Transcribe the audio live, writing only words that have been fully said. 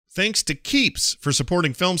Thanks to Keeps for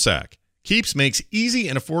supporting FilmSack. Keeps makes easy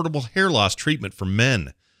and affordable hair loss treatment for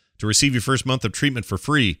men. To receive your first month of treatment for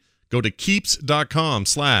free, go to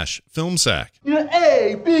keeps.com/filmsack.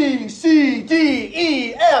 A, B, C, D,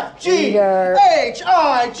 E, F, G, H,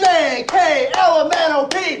 I, J, K, L, M, N, O,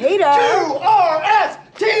 P, Q, R, S,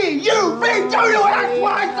 T, U, V, W, X,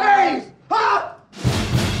 Y, Z! Huh?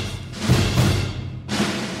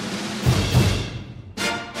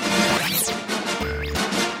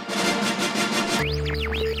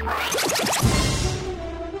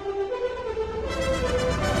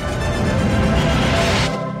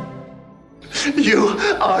 You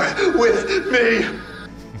are with me.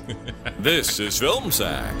 This is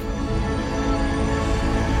FilmSack.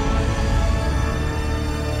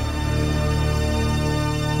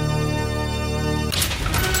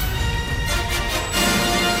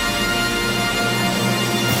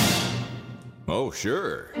 Oh,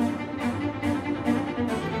 sure.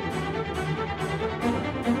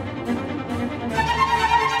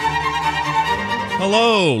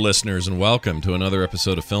 Hello, listeners, and welcome to another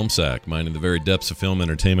episode of FilmSack, mining the very depths of film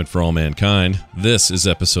entertainment for all mankind. This is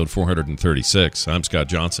episode 436. I'm Scott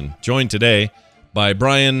Johnson, joined today by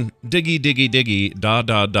Brian Diggy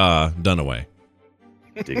Dunaway.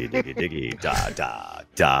 Diggy,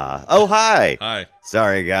 da. Oh, hi. Hi.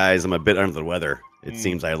 Sorry, guys. I'm a bit under the weather. It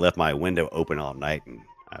seems I left my window open all night, and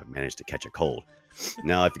I managed to catch a cold.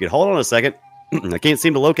 Now, if you could hold on a second, I can't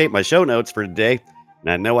seem to locate my show notes for today. And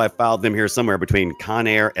I know I filed them here somewhere between Con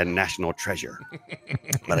Air and National Treasure.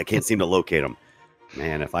 But I can't seem to locate them.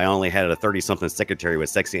 Man, if I only had a 30-something secretary with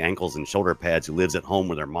sexy ankles and shoulder pads who lives at home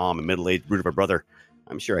with her mom and middle-aged brute of a brother,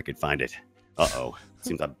 I'm sure I could find it. Uh-oh.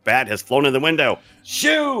 Seems a bat has flown in the window.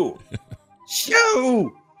 Shoo!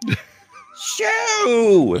 Shoo!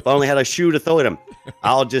 Shoo! If I only had a shoe to throw at him.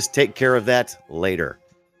 I'll just take care of that later.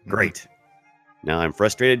 Great. Now I'm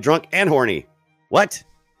frustrated, drunk, and horny. What?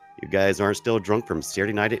 You guys aren't still drunk from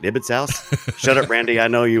Saturday night at Ibbott's house? Shut up, Randy. I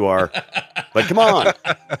know you are. But come on.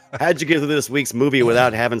 How'd you get through this week's movie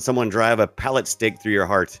without having someone drive a pallet stake through your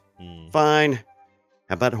heart? Fine.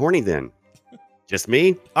 How about horny then? Just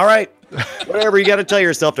me? All right. Whatever you got to tell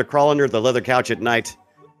yourself to crawl under the leather couch at night.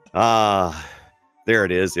 There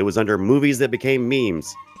it is. It was under movies that became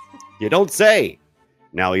memes. You don't say.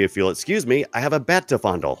 Now, if you'll excuse me, I have a bat to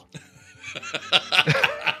fondle.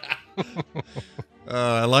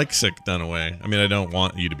 I like sick Dunaway. I mean, I don't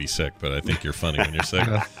want you to be sick, but I think you're funny when you're sick.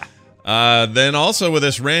 Then also with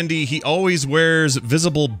us, Randy, he always wears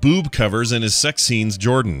visible boob covers in his sex scenes,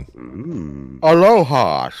 Jordan.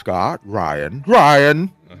 Aloha, Scott. Ryan.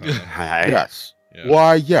 Ryan. Hi. Yes. Yeah.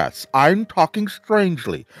 Why, yes, I'm talking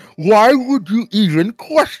strangely. Why would you even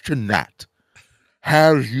question that?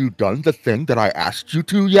 Have you done the thing that I asked you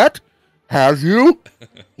to yet? Have you?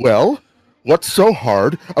 Well, what's so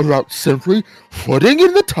hard about simply putting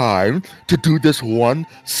in the time to do this one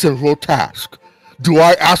simple task? Do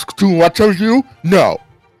I ask too much of you? No.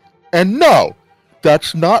 And no,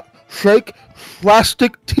 that's not fake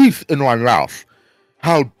plastic teeth in my mouth.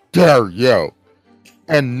 How dare you?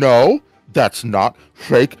 And no, that's not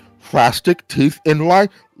fake plastic teeth in my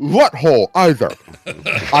butthole either.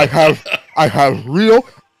 I have real,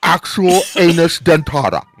 actual anus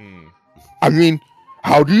dentata. I mean,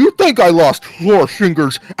 how do you think I lost 4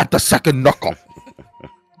 fingers at the second knuckle?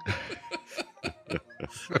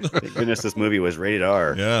 Thank goodness this movie was rated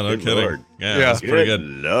R. Yeah, no Good kidding. Lord. Yeah, that's pretty good.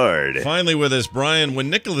 Lord. Finally with us, Brian, when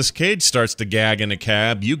Nicolas Cage starts to gag in a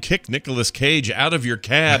cab, you kick Nicolas Cage out of your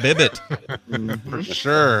cab, Ibbott. For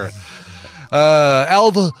sure.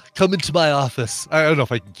 Alva, come into my office. I don't know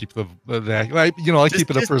if I can keep the I keep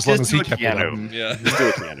it up for as long as he kept it up. Yeah. Just do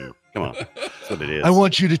it, Keanu. Come on. That's what it is. I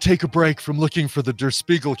want you to take a break from looking for the Der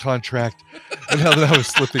Spiegel contract. And now that I was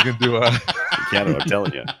slipping into Keanu, I'm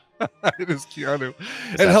telling you. it is Keanu.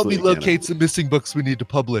 It's And help me absolutely locate some missing books we need to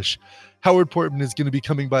publish. Howard Portman is going to be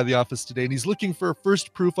coming by the office today, and he's looking for a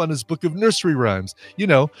first proof on his book of nursery rhymes. You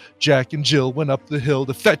know, Jack and Jill went up the hill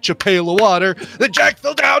to fetch a pail of water. Then Jack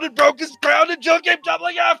fell down and broke his crown, and Jill came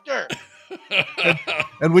tumbling after.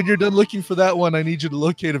 and when you're done looking for that one, I need you to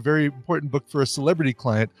locate a very important book for a celebrity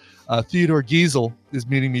client. Theodore Giesel is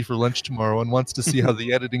meeting me for lunch tomorrow and wants to see how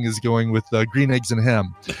the editing is going with green eggs and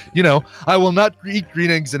ham. You know, I will not eat green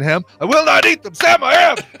eggs and ham. I will not eat them, Sam, I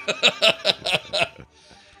am!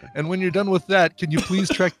 And when you're done with that, can you please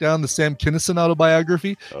track down the Sam Kinison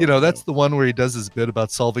autobiography? That's the one where he does his bit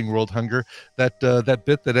about solving world hunger. That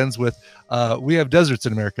bit that ends with, we have deserts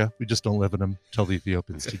in America. We just don't live in them. Tell the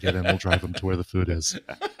Ethiopians to get in. We'll drive them to where the food is.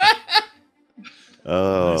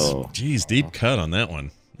 Oh. Geez, deep cut on that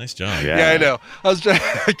one. Nice job. Yeah, I know. I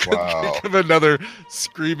couldn't Wow. think of another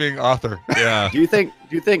screaming author. Yeah. Do you think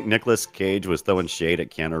Nicolas Cage was throwing shade at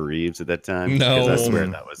Keanu Reeves at that time? No. 'Cause I swear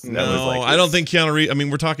that was like I don't think Keanu Reeves. I mean,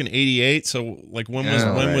 we're talking 88, so like when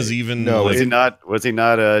was even? No, like, was he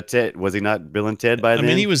not Ted? Was he not Bill and Ted by I then?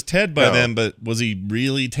 mean, he was Ted by No. then, but was he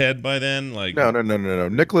really Ted by then? Like, No.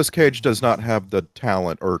 Nicolas Cage does not have the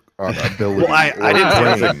talent or ability. Well, I didn't say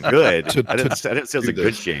it was brain. good. To- I didn't say it was a do good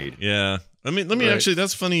this. shade. yeah. I mean, let me Right. actually.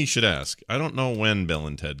 That's funny. You should ask. I don't know when Bill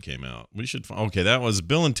and Ted came out. We should. Okay, that was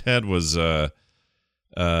Bill and Ted was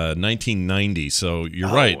 1990. So you're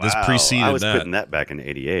right. This Wow. preceded I was that. putting that back in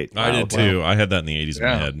 '88. I did too. I had that in the 80s in my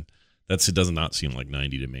Yeah. head. It does not seem like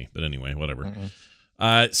 90 to me. But anyway, whatever.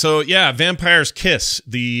 So yeah, Vampire's Kiss,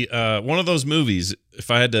 the one of those movies. If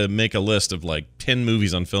I had to make a list of like 10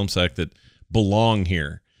 movies on FilmSack that belong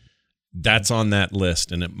here, that's on that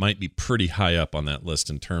list, and it might be pretty high up on that list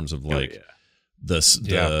in terms of like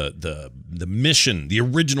the mission, the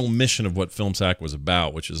original mission of what FilmSack was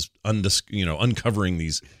about, which is uncovering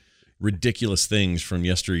these ridiculous things from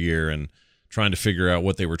yesteryear and trying to figure out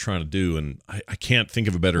what they were trying to do. And I can't think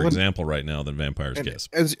of a better example right now than Vampire's Kiss.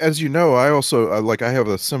 As you know, I also I have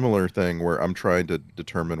a similar thing where I'm trying to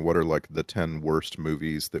determine what are like the 10 worst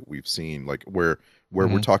movies that we've seen, like where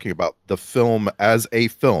we're talking about the film as a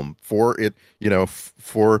film for it,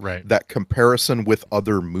 for Right. that comparison with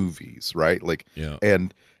other movies, right? Like, Yeah.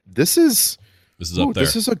 and this is up there.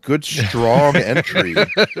 this is a good strong entry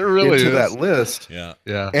It really into is. that list. Yeah.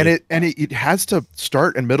 Yeah. And it has to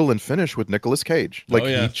start and middle and finish with Nicolas Cage. Like Oh,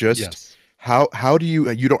 yeah. he just Yes. how do you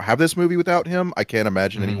don't have this movie without him? I can't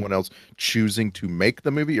imagine anyone else choosing to make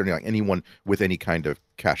the movie or like anyone with any kind of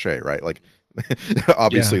cachet, right? Like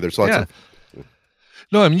obviously there's lots of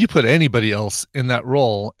No, I mean, you put anybody else in that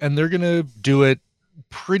role, and they're gonna do it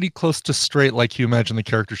pretty close to straight, like you imagine the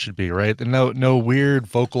character should be, right? And no weird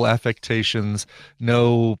vocal affectations,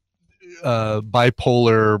 no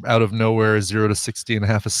bipolar out of nowhere 0 to 60 in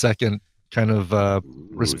half a second kind of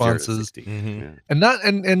responses. Mhm.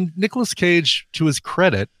 And Nicolas Cage, to his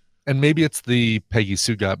credit, and maybe it's the Peggy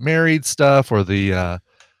Sue Got Married stuff or the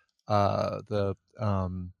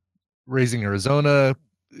Raising Arizona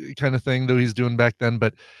kind of thing that he's doing back then,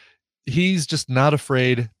 but he's just not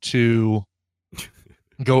afraid to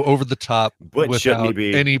go over the top But shouldn't he without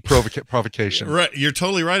be? any provocation. Right. You're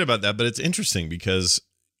totally right about that, but it's interesting because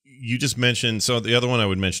you just mentioned, so the other one I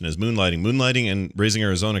would mention is Moonlighting. Moonlighting and Raising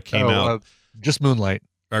Arizona came out. Just Moonlight.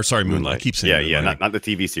 Or sorry, Moonlight. I keep saying Moonlighting. not the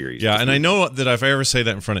TV series. Yeah, just and I Moonlight. know that if I ever say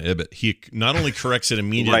that in front of Ibbot, he not only corrects it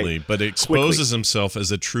immediately, Right. but exposes himself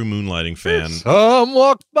as a true Moonlighting fan. Some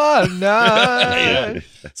walk by night.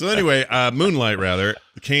 So anyway, Moonlight rather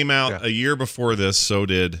came out Yeah. a year before this. So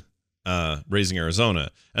did Raising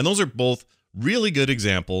Arizona, and those are both really good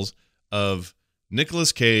examples of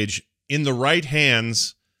Nicolas Cage in the right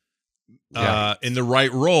hands, in the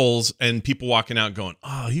right roles, and people walking out going,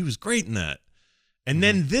 "Oh, he was great in that." And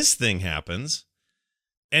then this thing happens,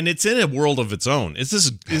 and it's in a world of its own. This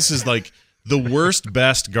is like the worst,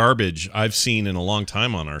 best garbage I've seen in a long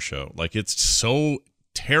time on our show. Like it's so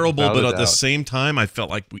terrible, Without but a at the doubt. same time, I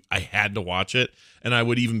felt like I had to watch it, and I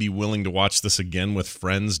would even be willing to watch this again with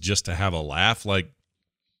friends just to have a laugh. Like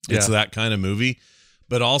it's that kind of movie,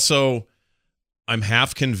 but also I'm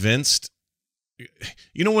half convinced.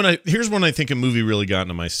 You know, here's when I think a movie really got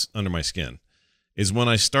under my skin is when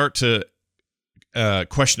I start to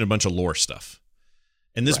question a bunch of lore stuff.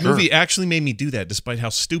 And this movie actually made me do that, despite how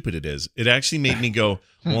stupid it is. It actually made me go,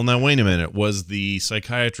 well, now wait a minute. Was the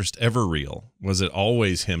psychiatrist ever real? Was it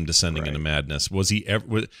always him descending into madness? Was he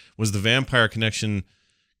ever? Was the vampire connection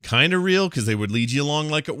kind of real? Because they would lead you along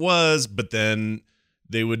like it was, but then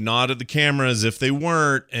they would nod at the camera as if they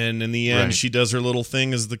weren't. And in the end, she does her little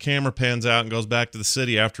thing as the camera pans out and goes back to the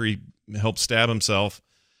city after he helped stab himself.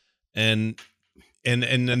 And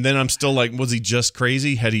then I'm still like, was he just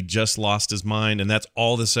crazy? Had he just lost his mind? And that's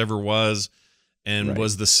all this ever was. And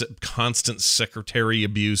was the constant secretary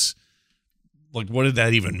abuse, like, what did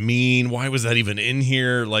that even mean? Why was that even in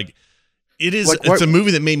here? Like, it's a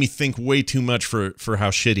movie that made me think way too much for how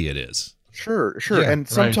shitty it is. Sure. Yeah, And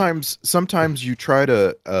sometimes you try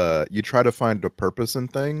to find a purpose in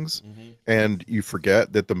things, and you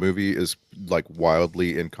forget that the movie is like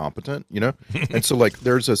wildly incompetent, And so like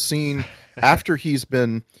there's a scene after he's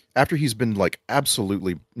been like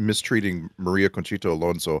absolutely mistreating Maria Conchita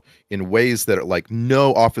Alonso in ways that like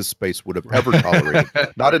no Office Space would have ever tolerated.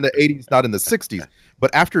 Not in the 80s, not in the 60s.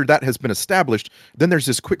 But after that has been established, then there's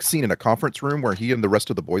this quick scene in a conference room where he and the rest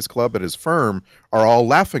of the boys club at his firm are all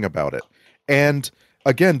laughing about it. And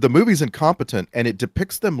again, the movie's incompetent, and it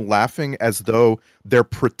depicts them laughing as though they're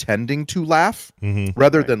pretending to laugh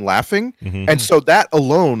rather than laughing. And so that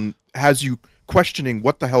alone has you questioning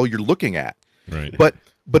what the hell you're looking at. Right.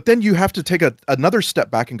 But then you have to take another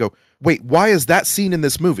step back and go, wait, why is that scene in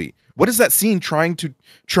this movie? What is that scene trying to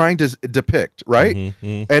depict, right?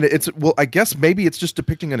 And I guess maybe it's just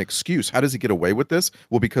depicting an excuse. How does he get away with this?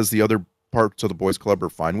 Well, because the other parts of the boys club are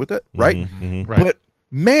fine with it, right? Right. But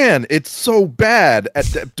man, it's so bad at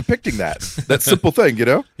depicting that simple thing, you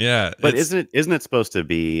know? Yeah. But isn't it supposed to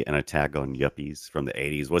be an attack on yuppies from the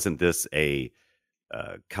 80s? Wasn't this a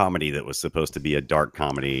comedy that was supposed to be a dark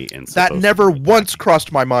comedy? And That never once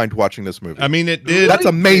crossed my mind watching this movie. I mean, it did. That's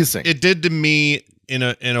amazing. It did to me in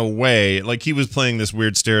a way, like he was playing this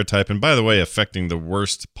weird stereotype, and by the way, affecting the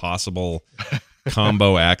worst possible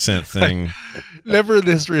combo accent thing. Never in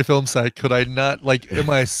the history of Film Sack could I not, like, am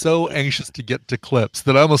I so anxious to get to clips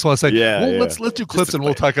that I almost want to say, let's do clips and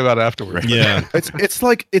we'll talk about it afterwards. Yeah. It's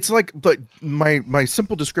like my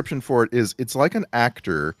simple description for it is it's like an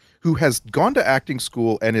actor who has gone to acting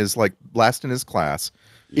school and is like last in his class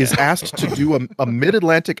is asked to do a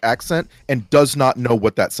mid-Atlantic accent and does not know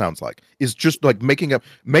what that sounds like. Is just like make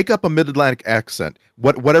up a mid-Atlantic accent.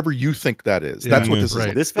 Whatever you think that is. That's what this is.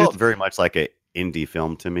 Like. This felt very much like a indie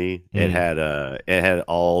film to me. It had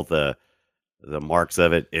all the marks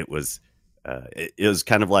of it. It was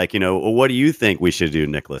kind of like, well, what do you think we should do,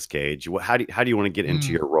 Nicolas Cage? How do you want to get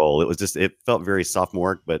into your role? It felt very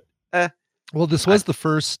sophomoric, but well, this was the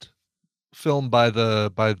first film by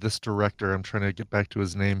this director. I'm trying to get back to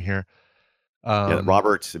his name here.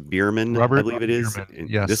 Robert Bierman, I believe it is.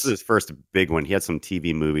 Yes. This is his first big one. He had some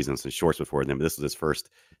TV movies and some shorts before them, but this was his first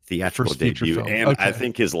theatrical debut, film. and I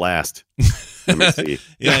think his last. Let me see.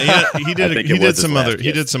 He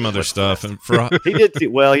did some other stuff, and he did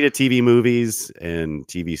TV movies and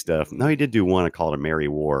TV stuff. No, he did do one called A Merry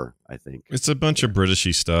War, I think. It's a bunch of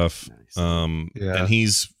Britishy stuff. Nice. And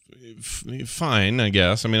he's fine, I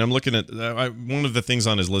guess. I mean, I'm looking at one of the things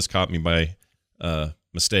on his list caught me by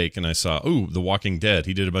mistake, and I saw, The Walking Dead.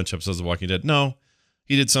 He did a bunch of episodes of Walking Dead. No,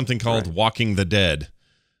 he did something called Walking the Dead.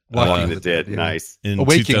 Walking the Dead, nice. In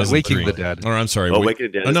Awaking the 2003. Dead. Or I'm sorry, Awaking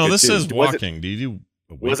the Dead. Oh no, this too. says Walking. Do you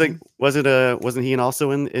do? Wasn't he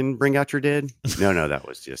also in Bring Out Your Dead? No, that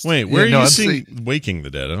was just. Wait, where are you seeing Waking the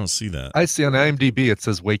Dead? I don't see that. I see on IMDb it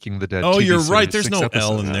says Waking the Dead. Oh, TV you're series, right. There's 6 no episodes.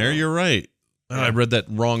 L in there. You're right. I read that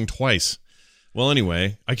wrong twice. Well,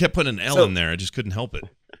 anyway, I kept putting an L in there. I just couldn't help it.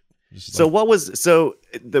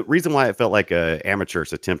 The reason why it felt like a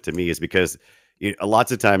amateur's attempt to me is because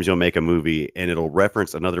lots of times you'll make a movie and it'll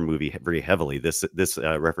reference another movie very heavily. This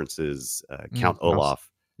references Count Olaf.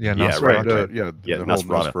 The whole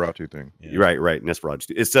Nosferatu thing. Yeah. Right,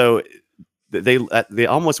 Nosferatu. So they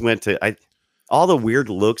almost went to all the weird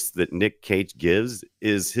looks that Nick Cage gives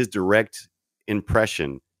is his direct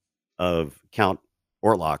impression of Count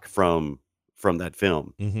Orlok from that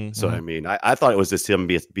film. So I mean, I thought it was just him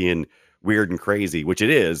being weird and crazy, which it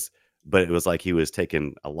is, but it was like he was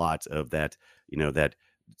taking a lot of that, that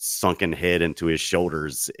sunken head into his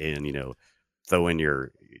shoulders and, throwing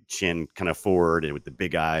your chin kind of forward and with the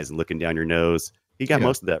big eyes and looking down your nose. He got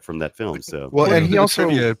most of that from that film. So and he also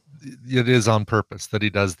it is on purpose that he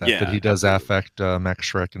does that. Yeah, that he does affect Max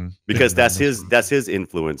Schreck because that's his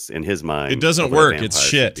influence in his mind. It doesn't work. It's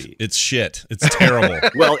shit. It's shit. It's terrible.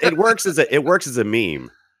 Well, it works as a meme,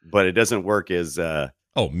 but it doesn't work as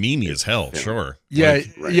memey as hell. Sure. Yeah,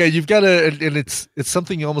 you've got to, and it's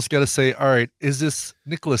something you almost got to say. All right, is this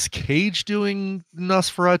Nicolas Cage doing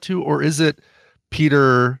Nosferatu, or is it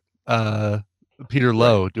Peter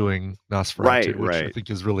Lowe doing Nosferatu, which I think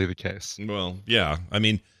is really the case. Well, yeah. I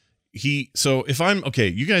mean, so if I'm okay,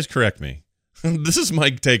 you guys correct me. This is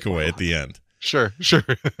my takeaway at the end. Sure.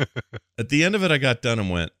 At the end of it, I got done and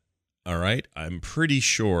went, all right, I'm pretty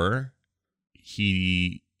sure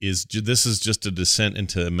this is just a descent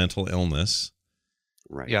into mental illness.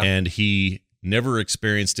 Right. Yeah. And he never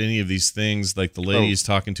experienced any of these things. Like the lady he's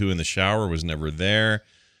talking to in the shower was never there.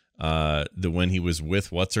 When he was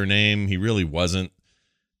with what's her name, he really wasn't.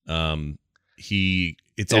 It's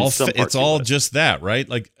all just that, right?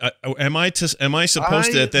 Like, am I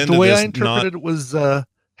supposed to at the end of this? The way I interpreted it was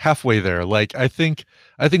halfway there. Like, I think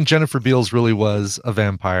Jennifer Beals really was a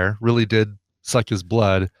vampire, really did suck his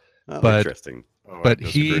blood. But interesting. But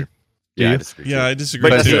he. I disagree. Yeah, I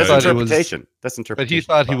disagree. But too. that's interpretation. That's interpretation. But he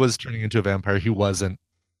thought he was turning into a vampire. He wasn't.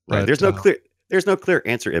 Right. But, There's no clear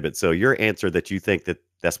answer, Ibbot. So your answer that you think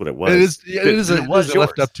that's what it was. It was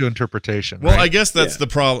left up to interpretation. Well, right? I guess that's the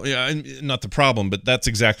problem. Yeah, not the problem, but that's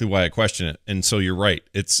exactly why I question it. And so you're right.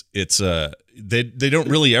 It's they don't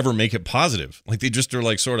really ever make it positive. Like they just are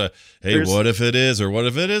like sort of, hey, what if it is or what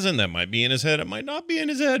if it isn't? That might be in his head. It might not be in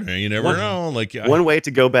his head. You never know. Like one way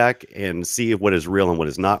to go back and see what is real and what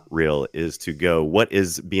is not real is to go what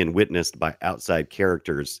is being witnessed by outside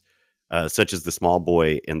characters, such as the small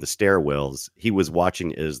boy in the stairwells. He was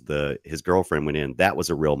watching as his girlfriend went in. That was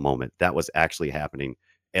a real moment. That was actually happening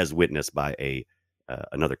as witnessed by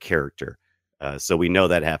another character. So we know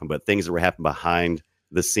that happened, but things that were happening behind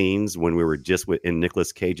the scenes when we were just in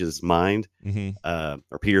Nicolas Cage's mind,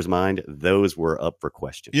 or Peter's mind, those were up for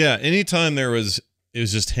question. Yeah, anytime it was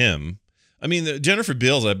just him. I mean, Jennifer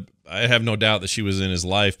Beals, I have no doubt that she was in his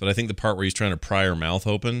life, but I think the part where he's trying to pry her mouth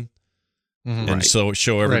open and so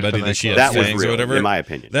show everybody that she had fangs real, or whatever, in my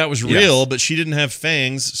opinion, that was real, but she didn't have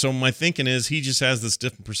fangs. So my thinking is he just has this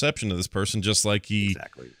different perception of this person, just like he.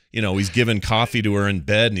 Exactly. You know, he's giving coffee to her in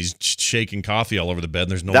bed, and he's shaking coffee all over the bed,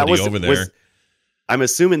 and there's nobody over there. I'm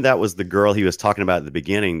assuming that was the girl he was talking about at the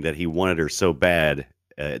beginning, that he wanted her so bad,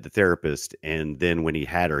 the therapist, and then when he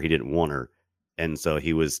had her, he didn't want her, and so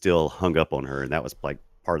he was still hung up on her, and that was like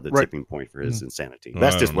part of the tipping point for his insanity.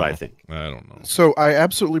 That's just what I think. I don't know. So I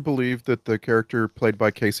absolutely believe that the character played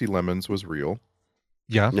by Casey Lemons was real.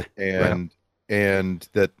 Yeah. And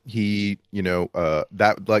that he,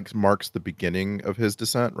 that like marks the beginning of his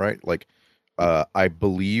descent, right? Like, I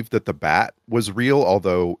believe that the bat was real,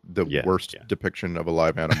 although the worst depiction of a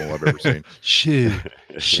live animal I've ever seen. Shoo.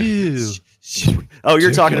 Oh,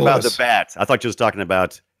 you're talking about the bat. I thought you was talking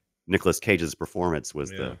about Nicolas Cage's performance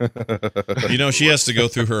was she has to go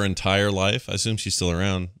through her entire life. I assume she's still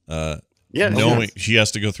around. She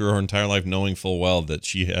has to go through her entire life knowing full well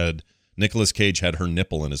that Nicolas Cage had her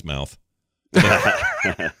nipple in his mouth.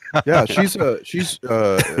 Yeah, she's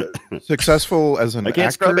successful as an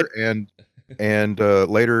actor, and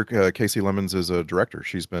later Casey Lemons is a director.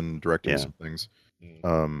 She's been directing some things.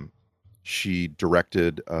 She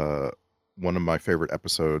directed one of my favorite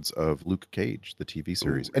episodes of Luke Cage, the TV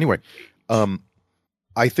series. Ooh. Anyway,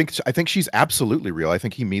 I think she's absolutely real. I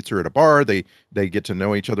think he meets her at a bar. They get to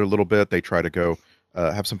know each other a little bit. They try to go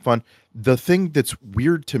have some fun. The thing that's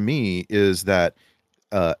weird to me is that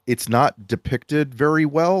it's not depicted very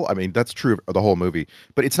well. I mean, that's true of the whole movie,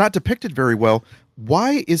 but it's not depicted very well.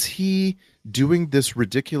 Why is he doing this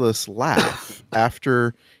ridiculous laugh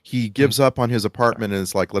after he gives up on his apartment and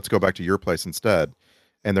is like, let's go back to your place instead?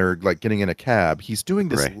 And they're like getting in a cab. He's doing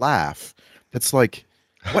this laugh. That's like,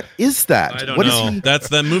 what is that? I don't know.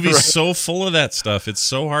 That movie's so full of that stuff. It's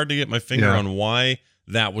so hard to get my finger on why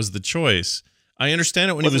that was the choice. I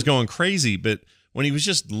understand it when he was going crazy, but when he was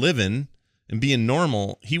just living and being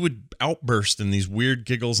normal, he would outburst in these weird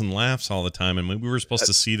giggles and laughs all the time. And we were supposed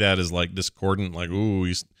to see that as like discordant, like, ooh,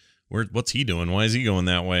 what's he doing? Why is he going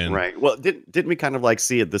that way? And, right. Well, didn't we kind of like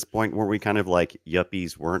see at this point where we kind of like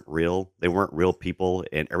yuppies weren't real? They weren't real people,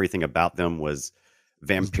 and everything about them was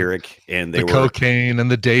vampiric, and they were cocaine and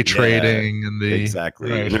the day trading and the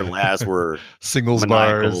exactly. Right. And their laughs were singles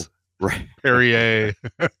maniacal. Bars, right? Perrier.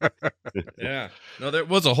 Yeah. No, there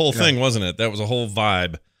was a whole thing, wasn't it? That was a whole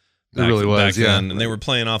vibe. It really was, then, and they were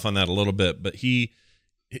playing off on that a little bit, but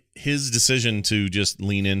his decision to just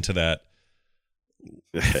lean into that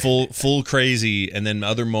full crazy, and then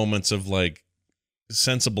other moments of like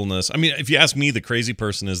sensibleness. I mean, if you ask me, the crazy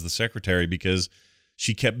person is the secretary, because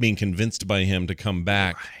she kept being convinced by him to come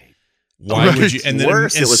back. Right. Why would you? And then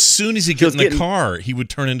as soon as he got in the car, he would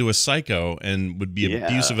turn into a psycho and would be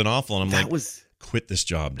abusive and awful. And I'm like, quit this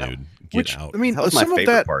job, dude. Get out. I mean, that was my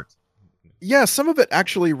favorite part. Yeah, some of it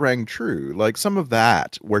actually rang true. Like some of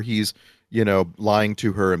that where he's, lying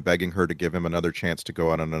to her and begging her to give him another chance to go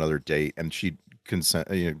on another date, and she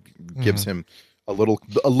gives him a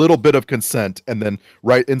little bit of consent, and then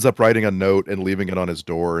ends up writing a note and leaving it on his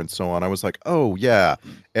door and so on. I was like, oh yeah,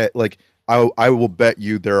 like I will bet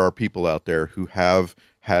you there are people out there who have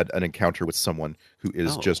had an encounter with someone who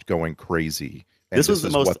is just going crazy. And this was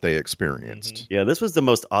what they experienced. Yeah, this was the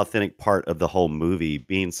most authentic part of the whole movie,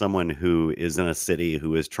 being someone who is in a city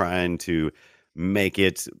who is trying to make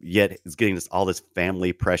it, yet is getting all this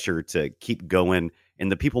family pressure to keep going,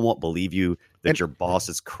 and the people won't believe you that your boss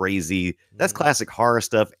is crazy. That's classic horror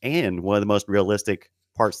stuff, and one of the most realistic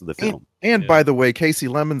parts of the film. And by the way, Casey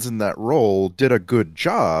Lemons in that role did a good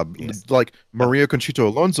job. Yes. Like Maria Conchita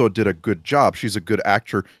Alonso did a good job. She's a good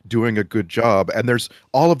actor doing a good job. And there's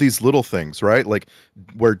all of these little things, right? Like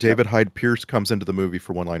where David Hyde Pierce comes into the movie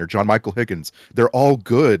for one line, or John Michael Higgins. They're all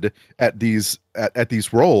good at these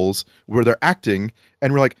roles where they're acting,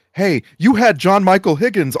 and we're like, hey, you had John Michael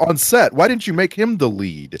Higgins on set. Why didn't you make him the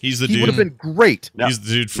lead? He's the he dude. would have been great. Now- He's the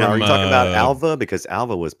dude Now, from. are you talking about Alva? Because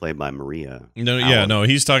Alva was played by Maria. No, Alva. yeah, no.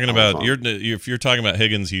 He's talking about. Alva. If you're talking about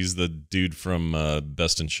Higgins, he's the dude from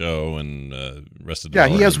Best in Show and Arrested Yeah,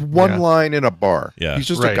 he Development. has one Yeah. line in a bar. Yeah. He's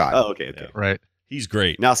just Right. a guy. Oh, okay, okay. Right. He's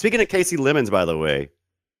great. Now, speaking of Casey Lemons, by the way,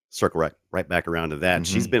 circle right back around to that. Mhm.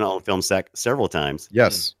 She's been on Film Sack several times.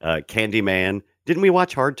 Yes. Candyman. Didn't we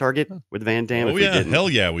watch Hard Target with Van Damme? Oh If we yeah, didn't? hell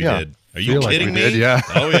yeah, we Yeah. did. Are you Feel like kidding we me? did, yeah.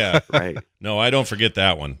 Oh yeah. Right. No, I don't forget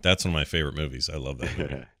that one. That's one of my favorite movies. I love that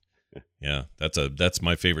movie. Yeah, that's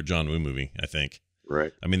my favorite John Woo movie. I think.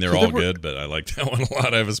 Right. I mean, they're So all there were- good, but I like that one a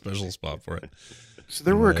lot. I have a special spot for it. So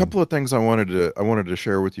there were a Yeah. couple of things I wanted to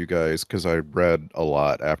share with you guys because I read a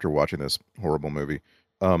lot after watching this horrible movie.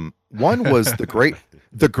 One was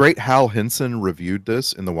the great Hal Hinson reviewed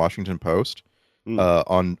this in the Washington Post in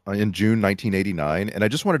June 1989, and I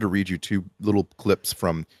just wanted to read you two little clips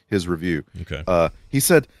from his review. Okay. He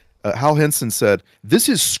said, Hal Hinson said, "This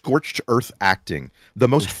is scorched earth acting, the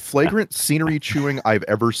most flagrant scenery chewing I've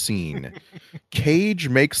ever seen. Cage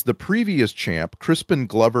makes the previous champ, Crispin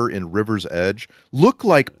Glover in River's Edge, look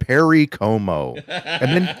like Perry Como."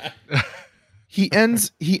 And then he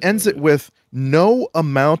ends it with, "No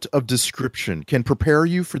amount of description can prepare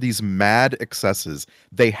you for these mad excesses.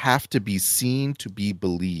 They have to be seen to be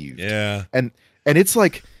believed." Yeah. And it's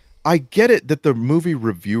like, I get it that the movie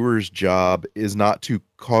reviewer's job is not to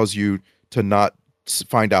cause you to not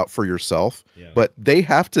find out for yourself, Yeah. but they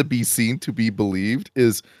have to be seen to be believed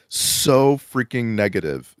is so freaking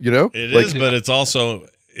negative, you know? It Like, is, but it's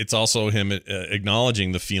also him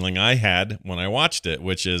acknowledging the feeling I had when I watched it,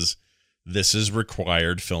 which is this is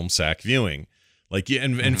required film sack viewing. Like,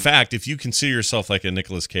 in fact, if you consider yourself like a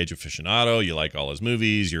Nicolas Cage aficionado, you like all his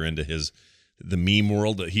movies, you're into the meme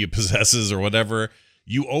world that he possesses or whatever,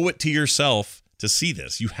 you owe it to yourself to see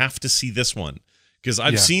this. You have to see this one because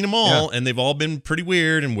I've seen them all and they've all been pretty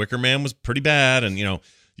weird. And Wicker Man was pretty bad, and you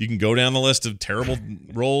can go down the list of terrible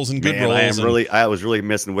roles and good Man, roles. I was really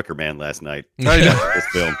missing Wicker Man last night. I know. This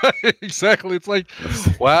film. Exactly. It's like,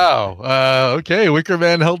 wow. Okay, Wicker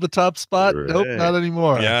Man held the top spot. Nope, Right. not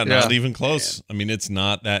anymore. Yeah, not even close. I mean, it's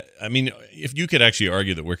not that. I mean, if you could actually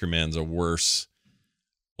argue that Wicker Man's a worse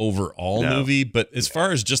overall movie, but as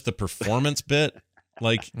far as just the performance bit,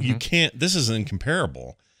 like you can't. This is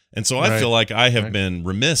incomparable, and so I feel like I have been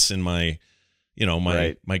remiss in my,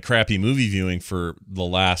 my crappy movie viewing for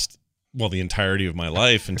the entirety of my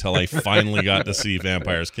life until I finally got to see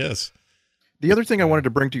Vampire's Kiss. the other thing I wanted to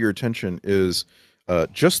bring to your attention is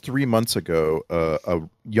just 3 months ago, a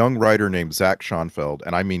young writer named Zach Schoenfeld,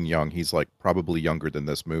 and I mean young, he's like probably younger than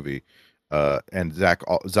this movie. And Zach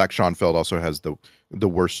Schoenfeld also has the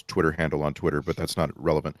worst Twitter handle on Twitter, but that's not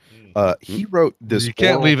relevant. He wrote this. You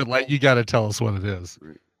can't leave it like you got to tell us what it is.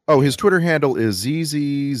 Oh, his Twitter handle is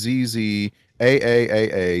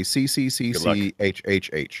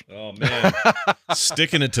ZZZZAAAACCCCHHH. Oh man,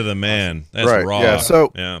 sticking it to the man. That's Right, raw. yeah,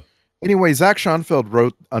 so- yeah. Anyway, Zach Schoenfeld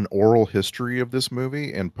wrote an oral history of this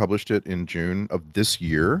movie and published it in June of this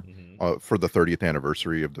year for the 30th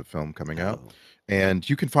anniversary of the film coming out. And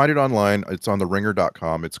you can find it online. It's on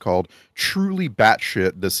theringer.com. It's called Truly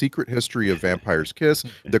Batshit, The Secret History of Vampire's Kiss,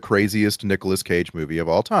 the craziest Nicolas Cage movie of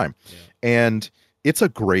all time. And it's a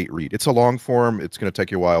great read. It's a long form. It's going to take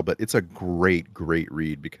you a while, but it's a great, great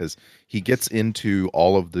read because he gets into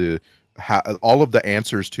all of the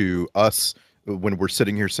answers to us when we're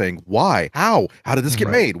sitting here saying, why, how did this get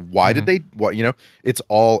made? Why did they, what, it's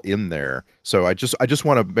all in there. So I just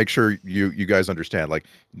want to make sure you guys understand, like,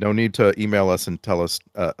 no need to email us and tell us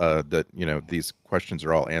that, these questions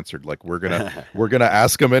are all answered. Like we're going to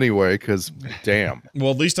ask them anyway. Cause damn.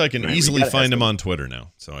 Well, at least I can easily find him on Twitter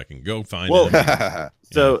now, so I can go find him.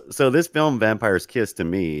 So this film, Vampire's Kiss, to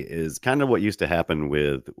me is kind of what used to happen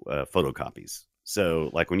with photocopies.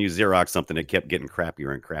 So like when you Xerox something, it kept getting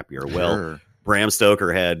crappier and crappier. Well, Sure. Bram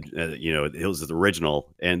Stoker had, it was the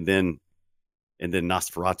original, and then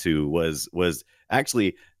Nosferatu was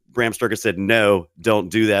actually, Bram Stoker said, no, don't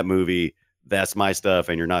do that movie. That's my stuff,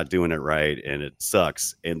 and you're not doing it right, and it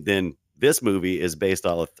sucks. And then this movie is based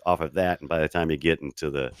off of that, and by the time you get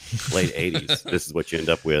into the late 80s, this is what you end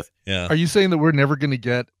up with. Yeah. Are you saying that we're never going to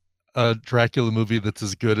get a Dracula movie that's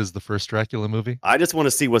as good as the first Dracula movie? I just want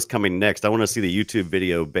to see what's coming next. I want to see the YouTube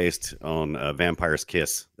video based on Vampire's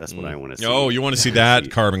Kiss. That's what I want to see. Oh, you want to see that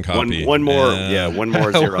carbon copy? One more Xerox,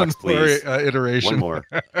 One please. more, iteration. One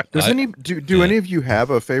more. Does any of you have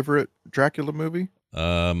a favorite Dracula movie?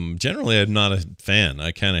 Generally, I'm not a fan.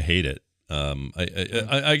 I kind of hate it.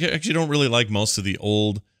 I actually don't really like most of the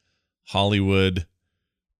old Hollywood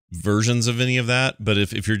versions of any of that. But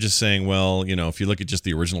if you're just saying, well, if you look at just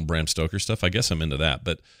the original Bram Stoker stuff, I guess I'm into that.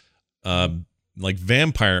 But like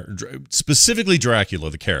specifically Dracula,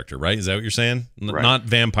 the character, right? Is that what you're saying? Right. Not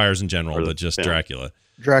vampires in general, Or but just yeah. Dracula.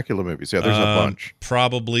 Dracula movies. Yeah, there's a bunch.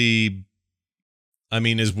 Probably, I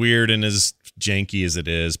mean, as weird and as janky as it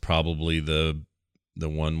is, probably the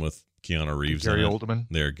one with Keanu Reeves. Gary in it. Oldman.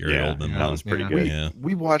 There, Gary Yeah, Oldman. that was pretty Yeah. good. Yeah,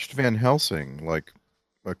 We watched Van Helsing like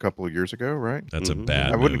a couple of years ago, right? that's a Mhm.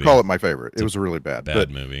 bad. I wouldn't movie. call it my favorite. It's It a was really bad. bad But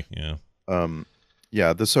movie. Yeah.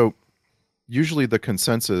 yeah, so usually the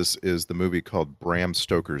consensus is the movie called Bram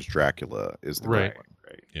Stoker's Dracula is the Right. good one.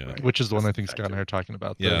 Right. Yeah. Which is the one I think Scott and I are talking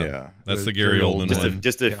about. Yeah. Yeah. That's the Gary Gary Oldman Oldman. one.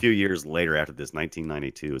 Just a Yeah. few years later after this,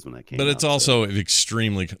 1992 is when that came out. But it's so- also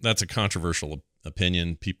extremely. That's a controversial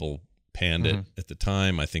opinion. People panned it at the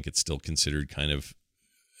time. I think it's still considered kind of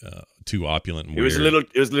too opulent and it was weird.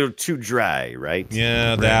 a little too dry, right?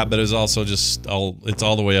 Yeah, that. But it's also just it's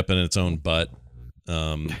all the way up in its own butt.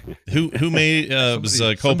 Who made it was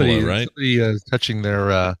Coppola, right? Somebody touching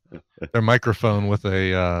their microphone with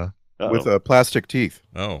a. Uh-oh. With plastic teeth.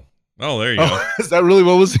 Oh, there you go. Oh, is that really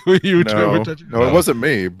what was you were No, touching? no, it wasn't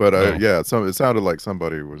me, but Oh. yeah, it sounded like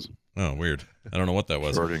somebody was Oh, weird. I don't know what that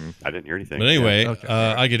was. starting. I didn't hear anything. But anyway, Okay.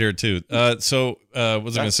 I could hear it too. So what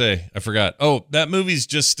was I going to say? I forgot. Oh, that movie's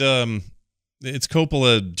just it's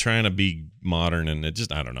Coppola trying to be modern, and it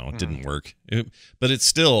just I don't know, it didn't work. But it's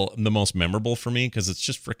still the most memorable for me because it's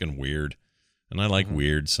just freaking weird, and I like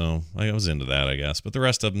weird, so I was into that, I guess. But the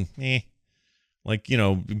rest of them, like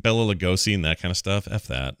Bela Lugosi and that kind of stuff. F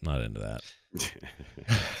that, not into that.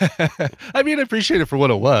 I mean, I appreciate it for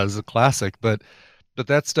what it was, a classic, but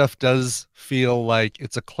that stuff does feel like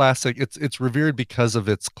it's a classic. It's revered because of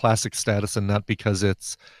its classic status and not because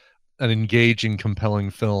it's an engaging, compelling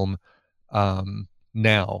film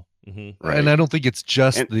now. Right. And I don't think it's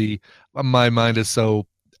just And- my mind is so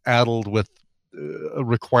addled with a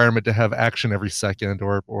requirement to have action every second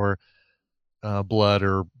or blood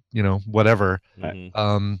or whatever.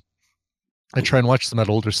 Mhm. I try and watch some of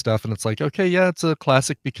that older stuff, and it's like, okay, yeah, it's a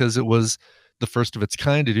classic because it was the first of its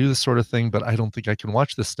kind to do this sort of thing. But I don't think I can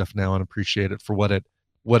watch this stuff now and appreciate it for what it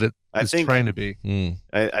I is think- trying to be. Mm.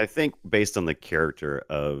 I think based on the character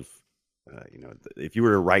of, if you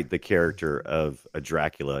were to write the character of a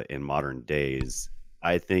Dracula in modern days,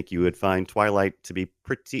 I think you would find Twilight to be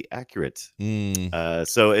pretty accurate. Mm.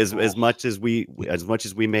 So as much as we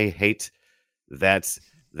may hate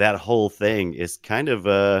that whole thing, is kind of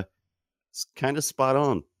spot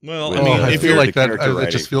on. Well, Well, I mean, I if feel you're like that. character It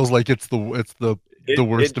writing. just feels like it's the worst It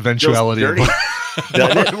feels eventuality. dirty,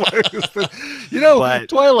 doesn't it? But-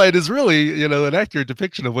 Twilight is really an accurate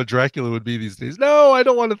depiction of what Dracula would be these days. No, I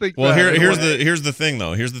don't want to think. Well, that. I don't here's wanna- here's the thing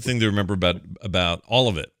though. Here's the thing to remember about all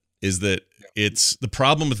of it is that it's the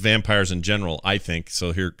problem with vampires in general. I think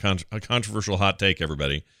so. Here, a controversial hot take,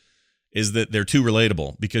 everybody, is that they're too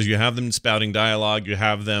relatable because you have them spouting dialogue, you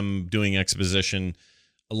have them doing exposition,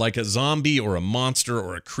 like a zombie or a monster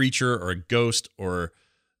or a creature or a ghost or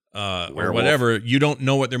Werewolf. whatever. You don't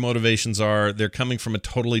know what their motivations are. They're coming from a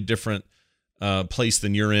totally different place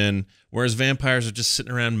than you're in, whereas vampires are just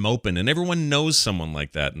sitting around moping, and everyone knows someone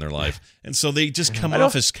like that in their life, and so they just come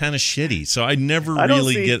off as kind of shitty. So I never I don't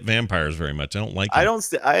really see- get vampires very much. I don't like them.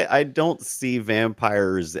 I don't see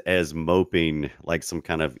vampires as moping like some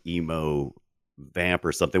kind of emo vamp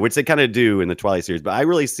or something, which they kind of do in the Twilight series, but I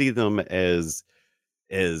really see them as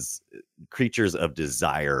creatures of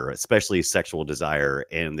desire, especially sexual desire,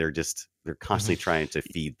 and they're constantly trying to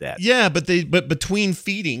feed that. Yeah, but between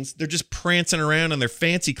feedings, they're just prancing around in their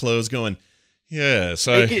fancy clothes, going, "Yes,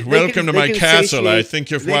 welcome to my castle. I think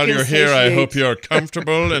while you're here, I hope you're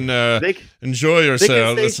comfortable and They, enjoy they can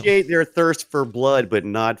yourselves." satiate their thirst for blood, but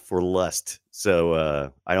not for lust.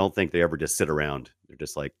 So I don't think they ever just sit around. They're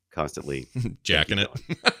just like constantly Jacking it.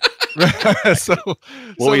 so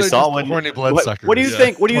Well, we they're saw just when horny bloodsuckers. What do you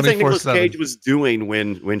think? What do you think Nicolas 24/7. Cage was doing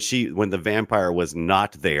when the vampire was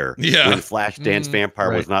not there? Yeah. When Flashdance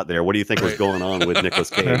vampire was right. not there. What do you think was going on with Nicolas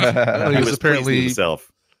Cage? Well, he he was was apparently pleasing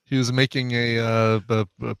himself. he was making a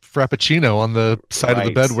frappuccino on the side of the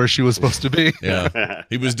Right. bed where she was supposed to be. Yeah,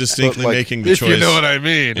 he was distinctly But, like, making the If choice. you know what I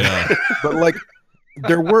mean. Yeah. But like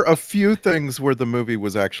there were a few things where the movie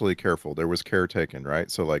was actually careful. There was care taken, right?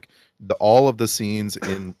 So like all of the scenes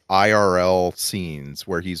in IRL scenes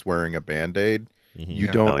where he's wearing a Band-Aid, you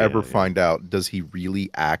Yeah. don't Oh, yeah, ever yeah. find out, does he really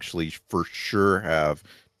actually for sure have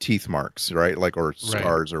teeth marks, right? Like, or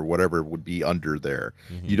scars or whatever would be under there.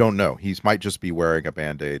 You don't know. He might just be wearing a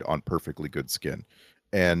Band-Aid on perfectly good skin.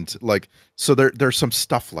 And like, so there's some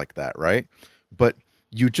stuff like that, right? But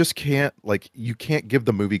you just can't, like, you can't give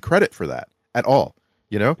the movie credit for that at all.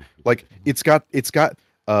 You know, like it's got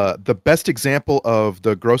the best example of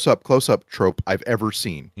the gross up close up trope I've ever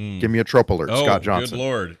seen. Give me a trope alert, Oh, Scott Johnson. good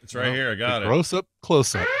Lord. It's right here. I got it. Gross up,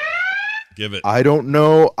 close up. Give it. I don't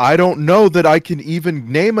know that I can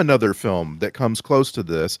even name another film that comes close to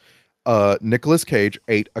this. Nicolas Cage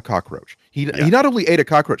ate a cockroach. He not only ate a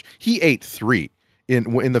cockroach, he ate 3 in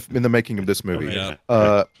the making of this movie. Yeah.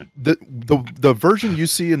 The version you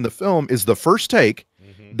see in the film is the first take,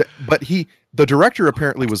 but the director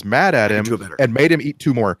apparently was mad at him and made him eat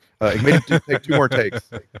 2 more. He made him take 2 more takes,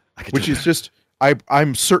 which is just.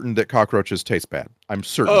 I'm certain that cockroaches taste bad. I'm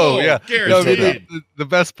certain. Oh yeah. No, guaranteed. the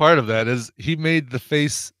best part of that is he made the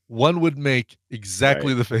face one would make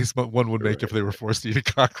exactly the face one would make if they were forced to eat a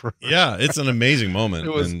cockroach. Yeah, it's an amazing moment.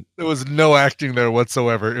 There was no acting there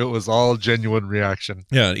whatsoever. It was all genuine reaction.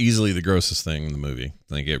 Yeah, easily the grossest thing in the movie.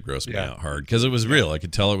 I think it grossed me out hard because it was real. I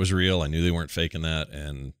could tell it was real. I knew they weren't faking that,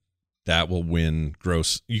 and that will win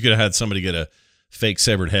gross. You could have had somebody get a fake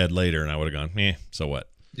severed head later, and I would have gone, so what?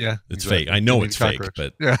 Yeah, it's fake. I know it's fake,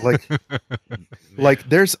 but like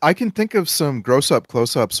I can think of some gross up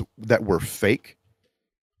close ups that were fake.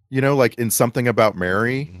 Like in Something About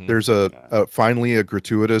Mary, there's finally a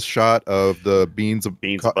gratuitous shot of the beans and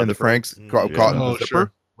the Franks caught in the zipper.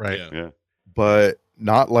 Sure. Right. Yeah. But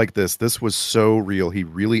not like this. This was so real. He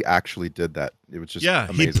really actually did that. It was just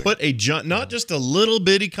amazing. He put not just a little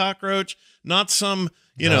bitty cockroach, not some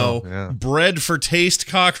bred for taste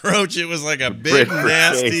cockroach. It was like a big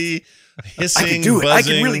nasty hissing. I can do it.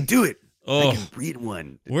 Buzzing. I can really do it. Oh, I can breed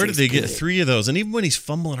one. Where did they get 3 of those? And even when he's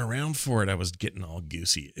fumbling around for it, I was getting all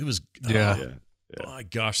goosey. It was oh my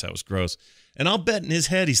gosh, that was gross. And I'll bet in his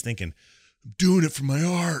head he's thinking, I'm doing it for my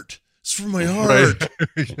art. It's for my art.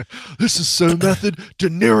 Right. This is so method. De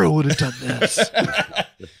Niro would have done this.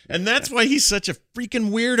 And that's why he's such a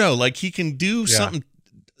freaking weirdo. Like he can do something,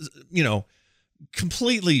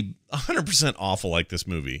 completely 100% awful like this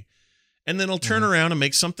movie. And then he'll turn around and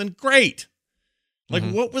make something great. Like,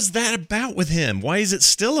 what was that about with him? Why is it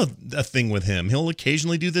still a thing with him? He'll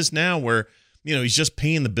occasionally do this now where, he's just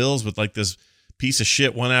paying the bills with like this piece of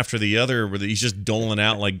shit one after the other where he's just doling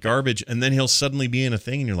out like garbage. And then he'll suddenly be in a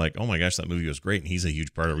thing and you're like, oh my gosh, that movie was great. And he's a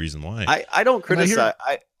huge part of the reason why. I don't criticize.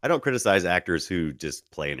 I don't criticize actors who just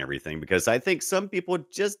play in everything because I think some people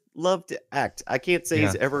just love to act. I can't say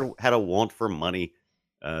he's ever had a want for money.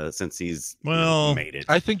 Since he's made it.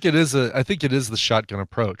 I think it is the shotgun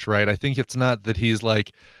approach, right? I think it's not that he's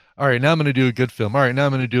like, all right, now I'm going to do a good film. All right, now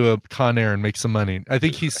I'm going to do a Con Air and make some money. I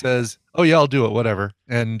think he says, oh yeah, I'll do it, whatever.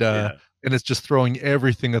 And it's just throwing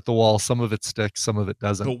everything at the wall. Some of it sticks, some of it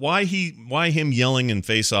doesn't. But why him yelling in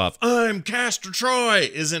Face Off, I'm Castor Troy,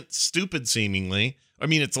 isn't stupid seemingly. I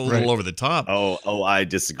mean, it's a little over the top. Oh, I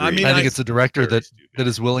disagree. I mean, I think it's a director that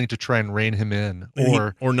is willing to try and rein him in,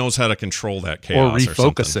 or knows how to control that chaos, or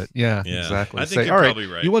refocus it. Yeah, exactly. I think you're probably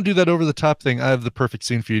right. You want to do that over the top thing? I have the perfect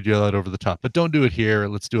scene for you to do that over the top, but don't do it here.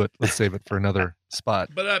 Let's do it. Let's save it for another spot.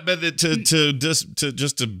 But to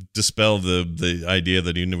dispel the idea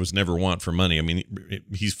that he was never want for money. I mean,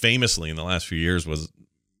 he's famously in the last few years was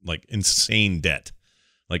like insane debt.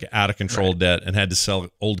 Like out of control debt, and had to sell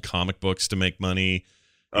old comic books to make money.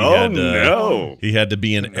 He had to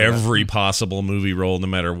be in every possible movie role, no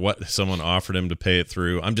matter what someone offered him to pay it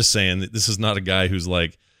through. I'm just saying that this is not a guy who's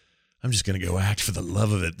like, I'm just going to go act for the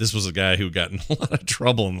love of it. This was a guy who got in a lot of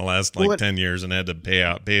trouble in the last 10 years and had to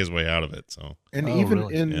pay his way out of it. So, and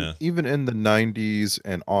even in the 90s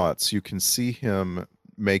and aughts, you can see him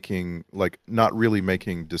making not really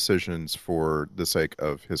making decisions for the sake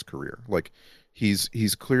of his career. Like he's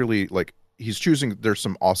clearly he's choosing. There's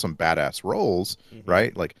some awesome badass roles,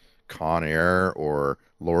 right? Like Con Air or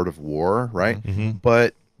Lord of War, right?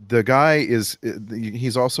 But the guy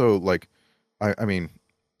he's also I mean,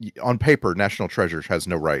 on paper, National Treasure has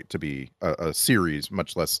no right to be a series,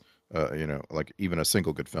 much less even a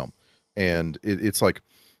single good film. And it's like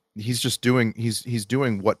he's just doing he's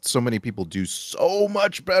doing what so many people do so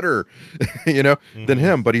much better, than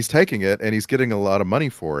him. But he's taking it and he's getting a lot of money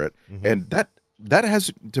for it, and that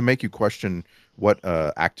has to make you question what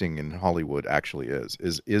acting in Hollywood actually is.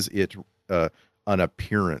 Is it an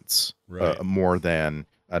appearance more than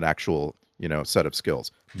an actual set of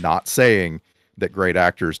skills? Not saying that great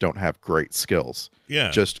actors don't have great skills. Yeah.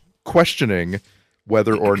 Just questioning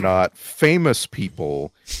whether or not famous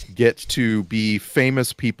people get to be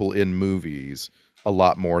famous people in movies a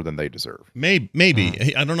lot more than they deserve.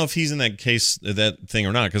 Maybe. I don't know if he's in that case, that thing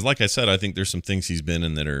or not. Because like I said, I think there's some things he's been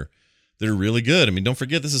in that are really good. I mean, don't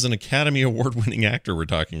forget, this is an Academy Award-winning actor we're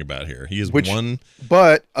talking about here. He is one.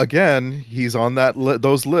 But again, he's on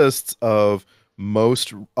those lists of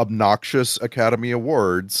most obnoxious Academy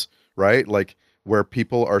Awards, right? Like where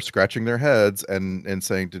people are scratching their heads and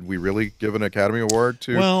saying, "Did we really give an Academy Award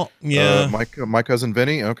to?" Well, yeah, my cousin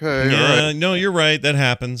Vinny. Okay, yeah, all right. no, you're right. That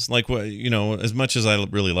happens. Like, you know, as much as I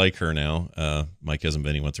really like her now, my cousin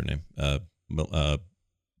Vinny. What's her name?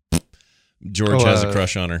 George has a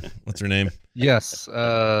crush on her. What's her name? Yes. What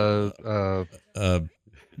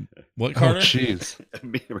Oh, Carter? jeez.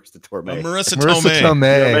 Marissa Tomei. Marissa Marissa Tomei.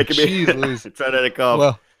 Tomei. Making me Jeez Louise. try not to cough.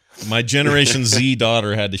 Well, My Generation Z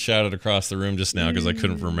daughter had to shout it across the room just now because I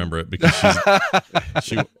couldn't remember it because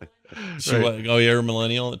she Right. oh, you're a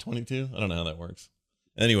millennial at 22? I don't know how that works.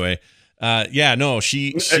 Anyway, yeah, no,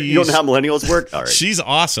 she's you don't know how millennials work? All right. she's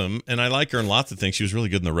awesome, and I like her in lots of things. She was really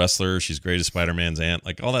good in The Wrestler. She's great as Spider-Man's aunt.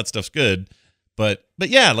 Like, all that stuff's good. But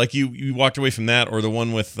yeah, like you walked away from that, or the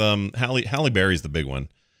one with Halle Berry's the big one.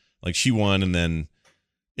 Like, she won, and then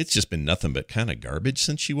it's just been nothing but kind of garbage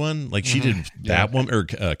since she won. Like, she did Batwoman or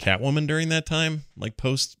Catwoman during that time, like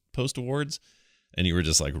post awards, and you were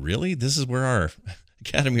just like, really? This is where our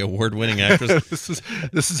Academy Award winning actress.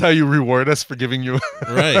 this is how you reward us for giving you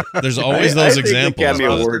Right. There's always I those think examples. The Academy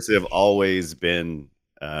but- Awards have always been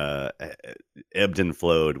ebbed and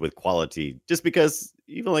flowed with quality, just because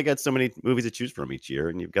you've only got so many movies to choose from each year,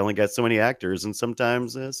 and you've only got so many actors, and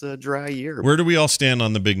sometimes it's a dry year. Where do we all stand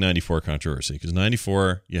on the big 94 controversy? Because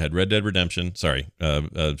 94, you had Red Dead Redemption. Sorry.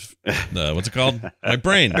 What's it called? My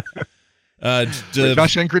brain.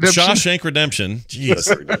 Shawshank Redemption. Shawshank Redemption.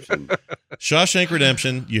 Jeez. Shawshank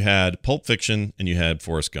Redemption. You had Pulp Fiction, and you had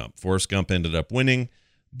Forrest Gump. Forrest Gump ended up winning,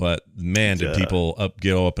 but man, did people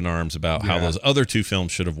go up in arms about how those other two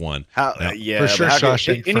films should have won. How? Now, Yeah, for sure, but how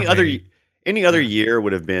Shawshank any for other me. any other year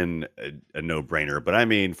would have been a no-brainer. But I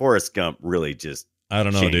mean, Forrest Gump really just I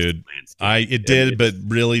don't know, changed dude. the landscape. It did, but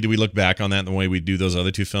really, do we look back on that the way we do those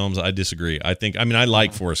other two films? I disagree. I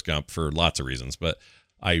like Forrest Gump for lots of reasons, but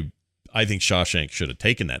I think Shawshank should have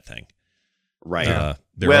taken that thing. Right.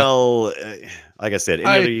 Like I said, any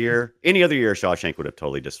other year, Shawshank would have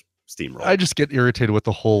totally just steamrolled. I just get irritated with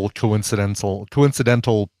the whole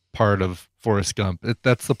coincidental part of Forrest Gump.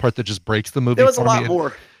 That's the part that just breaks the movie. There was a for lot me.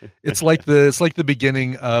 more. It's like the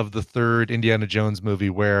beginning of the third Indiana Jones movie,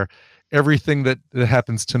 where everything that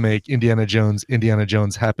happens to make Indiana Jones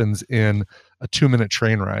happens in a 2-minute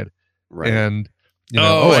train ride. Right. And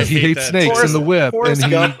Oh, I he hate hates that. snakes in the whip, Forrest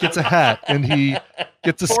and he Gump. gets a hat, and he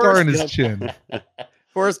gets a scar in his chin.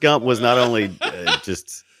 Forrest Gump was not only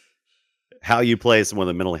just how you play someone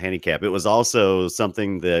with a mental handicap, it was also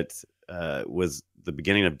something that was the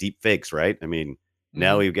beginning of deep fakes, right? I mean,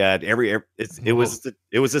 now we've got it was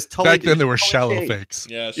this totally Back then there were totally shallow changed. fakes.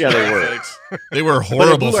 Yeah, they were. fakes. They were But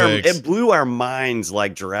horrible fakes. it blew our minds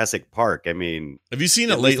like Jurassic Park. I mean, Have you seen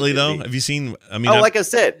it at least lately it though? did. Have you seen? I mean, like I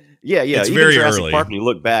said, yeah. It's Even very Jurassic early. Park, when you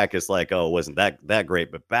look back, it's like, oh, it wasn't that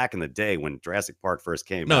great. But back in the day when Jurassic Park first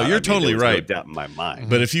came No, out, you're I mean, totally there was right. No doubt in my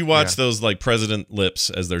mind. but if you watch those like President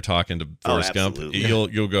lips as they're talking to Forrest Gump, absolutely.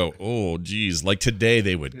 you'll go, oh, geez. Like today,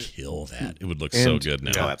 they would kill that. It would look so And- good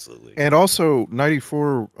now. Oh, absolutely. And also,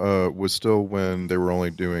 94 was still when they were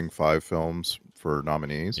only doing 5 films for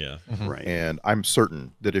nominees. Yeah. Right. And I'm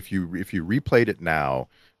certain that if you replayed it now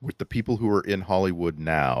with the people who are in Hollywood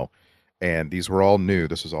now, and these were all new,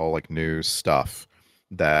 this is all like new stuff,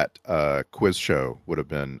 that Quiz Show would have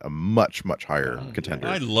been a much higher contender.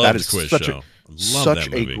 I That loved is Quiz such Show. A, Love such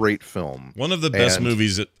that a movie. great film. One of the best And-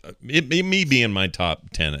 movies. Me being my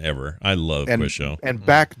top 10 ever. I love And, Quiz Show. and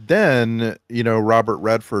back then, Robert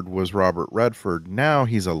Redford was Robert Redford. Now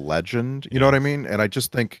he's a legend. You know what I mean? And I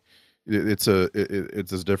just think it's a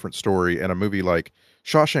different story. And a movie like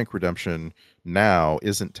Shawshank Redemption now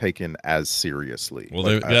isn't taken as seriously. Well,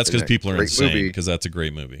 Like, that's because a people are great insane. movie. Because that's a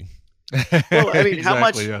great movie. Well, I mean, how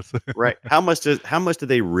much- Exactly, yes. Right. How much do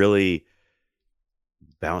they really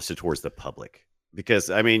bounce it towards the public? Because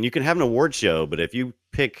I mean, you can have an award show, but if you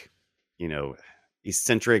pick,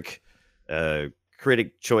 eccentric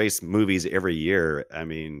critic choice movies every year, I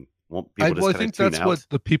mean, won't people just I kinda think tune that's out? what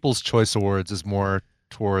the People's Choice Awards is more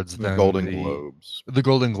towards The than Golden Globes. The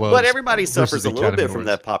Golden Globes. But everybody versus suffers the a little Academy bit from Awards.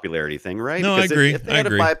 that popularity thing, right? No, I Because agree. If they I had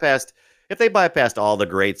agree. if they bypassed all the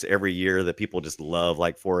greats every year that people just love,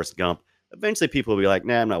 like Forrest Gump, eventually people will be like,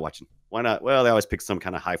 nah, I'm not watching. Why not? Well, they always pick some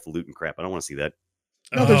kind of highfalutin crap. I don't want to see that.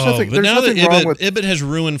 No, there's nothing- But there's now nothing that wrong with- Ibbott has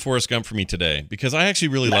ruined Forrest Gump for me today because I actually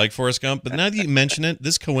really like Forrest Gump. But now that you mention it,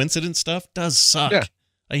 this coincidence stuff does suck. Yeah.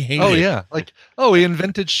 I hate Oh it. yeah, like he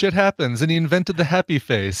invented shit happens, and he invented the happy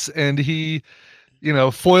face, and he,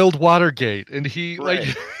 foiled Watergate, and he Right.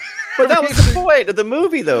 like. But that was the point of the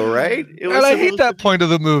movie, though, right? It And I hate supposed that point of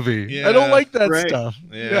the movie. I don't Yeah, like that right. stuff.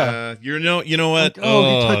 Yeah. You know what? Like, he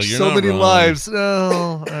touched you're so not many wrong. lives.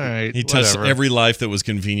 Oh, all right. He touched whatever. every life that was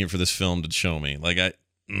convenient for this film to show me. Like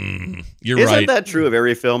You're Isn't right. that true of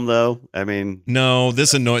every film, though? I mean, No,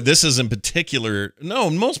 this is in particular. No,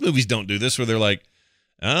 most movies don't do this where they're like,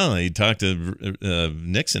 oh, he talked to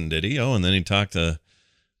Nixon, did he? Oh, and then he talked to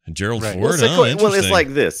Gerald Ford. well, Oh, interesting. it's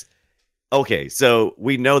like this. Okay, so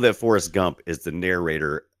we know that Forrest Gump is the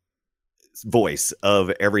narrator voice of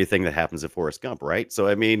everything that happens at Forrest Gump, right? So,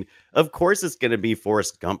 I mean, of course it's going to be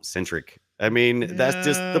Forrest Gump centric. I mean, that's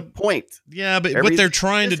just the point. Yeah, but what they're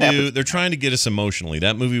trying to do, they're trying to get us emotionally.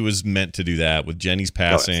 That movie was meant to do that with Jenny's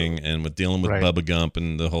passing and with dealing with Bubba Gump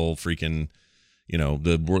and the whole freaking,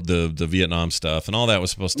 the Vietnam stuff and all that was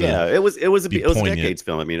supposed to. Yeah, it was a decades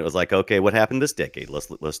film. I mean, it was like, okay, what happened this decade?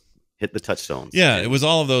 Let's hit the touchstones. Yeah, it was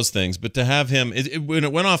all of those things. But to have him, when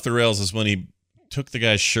it went off the rails is when he took the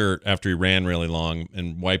guy's shirt after he ran really long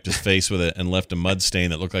and wiped his face with it and left a mud stain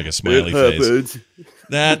that looked like a smiley face.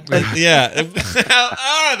 That that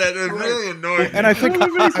really annoyed me. And I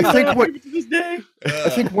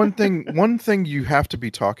think one thing you have to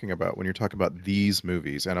be talking about when you're talking about these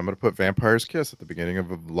movies, and I'm going to put Vampire's Kiss at the beginning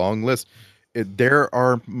of a long list. There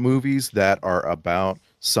are movies that are about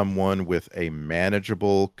someone with a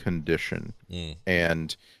manageable condition,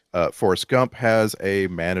 and Forrest Gump has a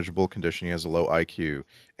manageable condition. He has a low IQ,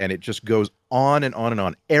 and it just goes on and on and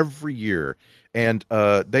on every year. And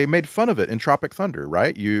they made fun of it in Tropic Thunder,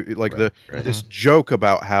 right? This joke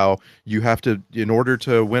about how you have to, in order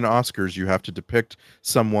to win Oscars, you have to depict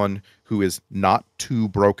someone who is not too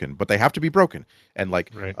broken, but they have to be broken. And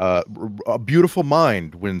A Beautiful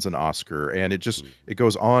Mind wins an Oscar, and it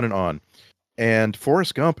goes on and on. And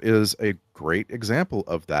Forrest Gump is a great example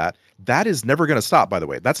of that. That is never going to stop, by the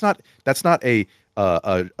way. That's not a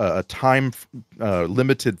time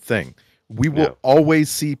limited thing. We will always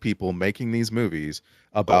see people making these movies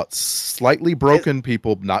about slightly broken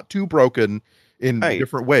people, not too broken in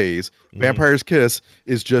different ways. Vampire's Kiss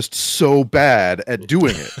is just so bad at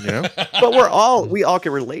doing it, But we all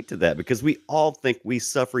can relate to that because we all think we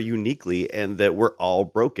suffer uniquely and that we're all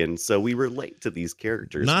broken, so we relate to these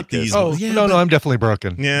characters. No, I'm definitely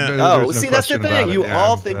broken. Yeah. That's the thing. You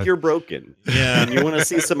all think you're broken. Yeah. And you want to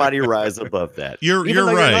see somebody rise above that. You're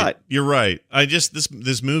right. You're right. I just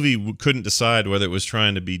this movie couldn't decide whether it was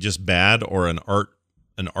trying to be just bad or an art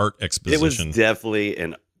exposition. It was definitely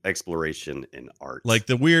an exploration in art, like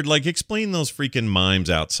the weird, explain those freaking mimes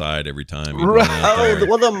outside every time.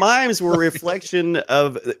 The mimes were a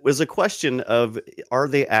question of are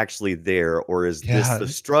they actually there, or is this the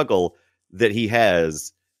struggle that he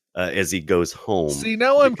has as he goes home? See,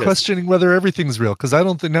 now I'm questioning whether everything's real, because I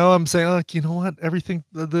don't think, now I'm saying, you know what, everything,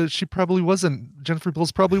 Jennifer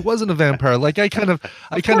Bills probably wasn't a vampire. I kind of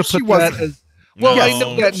put that as, well, I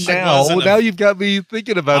know that now. Now you've got me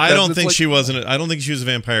thinking about that. I don't think she was a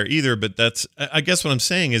vampire either. But that's, I guess, what I'm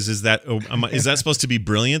saying is that is that supposed to be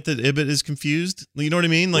brilliant that Ibbott is confused? You know what I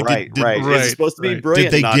mean? Right. It's supposed to be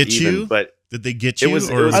brilliant. Did they get you? But did they get you?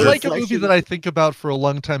 I like a movie that I think about for a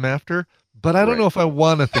long time after. But I don't know if I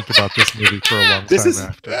want to think about this movie for a long time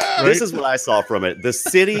after. Right? This is what I saw from it. The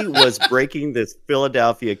city was breaking this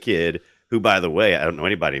Philadelphia kid who, by the way, I don't know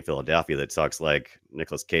anybody in Philadelphia that talks like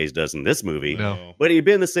Nicolas Cage does in this movie. No. But he'd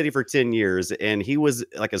been in the city for 10 years, and he was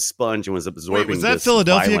like a sponge and was absorbing. Wait, was that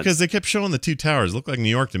Philadelphia? Because they kept showing the two towers. It looked like New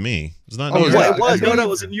York to me. It's not New York. Well, it was. No, it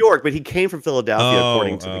was in New York, but he came from Philadelphia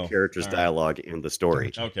according to the character's dialogue in the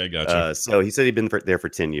story. Okay, gotcha. So he said he'd been there for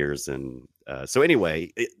 10 years. And so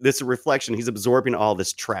anyway, this is a reflection. He's absorbing all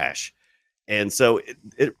this trash. And so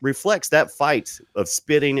it reflects that fight of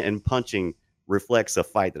spitting and punching reflects a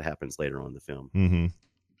fight that happens later on in the film. Mm-hmm.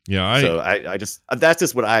 Yeah. I just, that's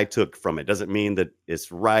just what I took from it. Doesn't mean that it's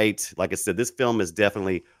right. Like I said, this film is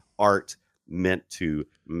definitely art meant to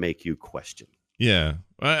make you question. Yeah.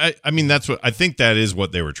 I mean, I think that is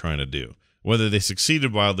what they were trying to do. Whether they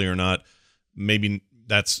succeeded wildly or not, maybe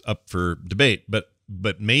that's up for debate,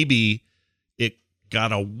 but maybe it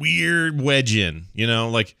got a weird wedge in,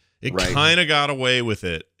 it kind of got away with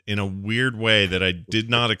it in a weird way that I did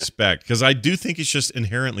not expect, because I do think it's just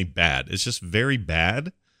inherently bad. It's just very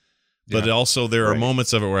bad. But also there are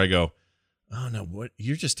moments of it where I go, oh no, what,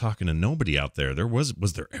 you're just talking to nobody out there. Was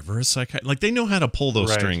there ever a psychiatrist? They know how to pull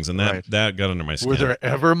those strings, and that got under my skin. Were there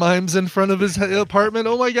ever mimes in front of his apartment?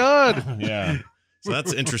 Oh my God. Yeah. So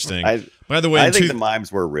that's interesting. By the way, I think the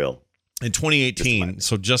mimes were real. In 2018,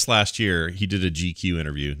 so just last year, he did a GQ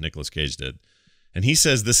interview, Nicolas Cage did. And he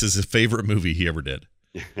says this is his favorite movie he ever did.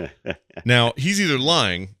 Now, he's either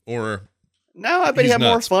lying or... No, I bet he had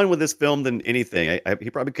more fun with this film than anything. He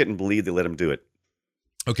probably couldn't believe they let him do it.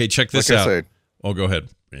 Okay, check this out. Go ahead,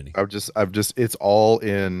 Randy. I've just, it's all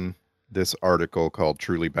in this article called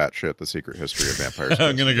 "Truly Batshit: The Secret History of Vampires."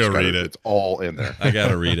 I'm gonna go read it. It's all in there. I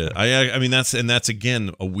gotta read it. I mean that's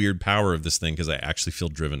again a weird power of this thing because I actually feel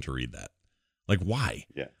driven to read that. Like why?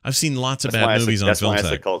 Yeah. I've seen lots of That's bad movies on That's Film why it's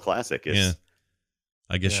a Sack. cult classic. Yeah.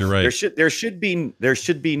 I guess you're right. There should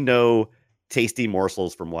be no tasty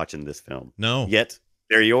morsels from watching this film. No. Yet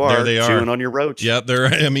there you are, There they are. chewing on your roach. Yep,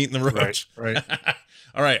 I'm eating the roach. Right.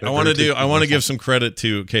 All right, I want to give some credit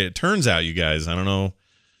to. Okay, it turns out, you guys, I don't know.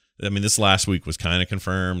 I mean, this last week was kind of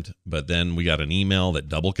confirmed, but then we got an email that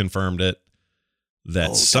double confirmed it.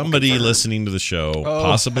 That somebody listening to the show,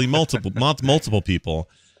 possibly multiple people,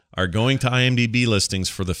 are going to IMDb listings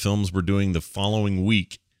for the films we're doing the following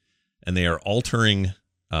week, and they are altering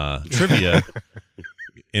trivia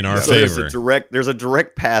in our favor. There's a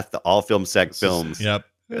direct path to all Film Sack films. Yep.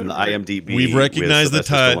 In the IMDb, We've recognized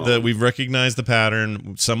the we've recognized the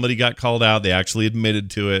pattern. Somebody got called out. They actually admitted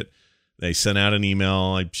to it. They sent out an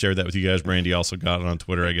email. I shared that with you guys. Brandy also got it on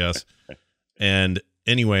Twitter, I guess. And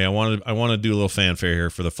anyway, I want to do a little fanfare here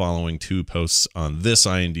for the following 2 posts on this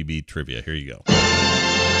IMDb trivia. Here you go.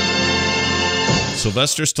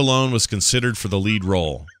 Sylvester Stallone was considered for the lead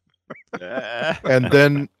role. And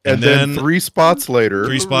then 3 spots later,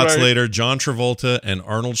 John Travolta and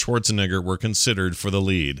Arnold Schwarzenegger were considered for the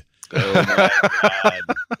lead. Oh my God.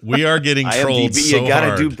 We are getting trolled so hard. You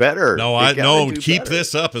gotta do better. Keep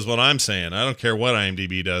this up is what I'm saying. I don't care what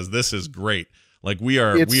IMDb does. This is great. Like we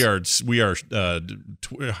are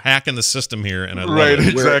hacking the system here, and I love it.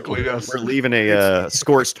 Exactly. We're leaving a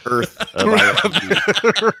scorched earth.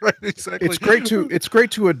 Right, exactly. It's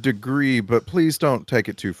great to a degree, but please don't take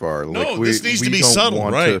it too far. No, this needs to be subtle,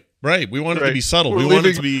 right? Right. We want it to be subtle. We want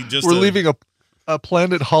it to be just. We're leaving a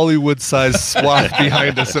Planet Hollywood-sized swath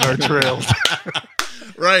behind us in our trails.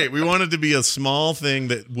 Right. We want it to be a small thing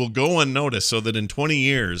that will go unnoticed, so that in 20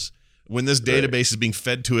 years, when this database is being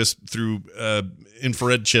fed to us through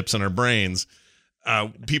infrared chips in our brains,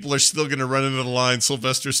 people are still going to run into the line,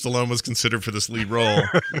 Sylvester Stallone was considered for this lead role.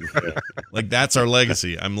 Like, that's our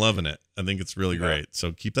legacy. I'm loving it. I think it's really great.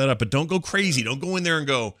 So keep that up. But don't go crazy. Don't go in there and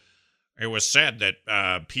go, it was said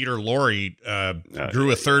that Peter Lorre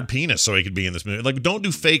grew a third penis so he could be in this movie. Like, don't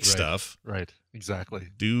do fake stuff. Right. Exactly.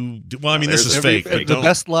 Well, I mean, this is fake. But the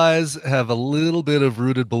best lies have a little bit of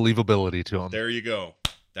rooted believability to them. There you go.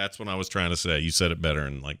 That's what I was trying to say. You said it better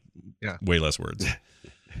in way less words.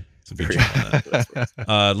 It's a big job on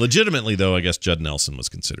that. Legitimately, though, I guess Judd Nelson was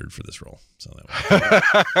considered for this role. So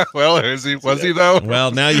well, was he though?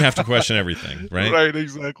 Well, now you have to question everything, right? Right,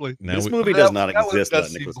 exactly. Now this movie does not exist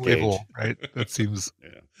without Nicolas Cage, right? That seems.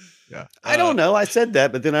 Yeah. I don't know. I said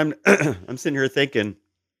that, but then I'm sitting here thinking,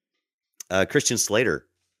 Christian Slater.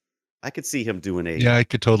 I could see him doing I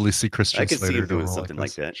could totally see Christian Slater see him doing something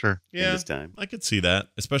like that. Sure. Yeah. This time. I could see that,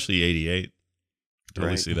 especially 88.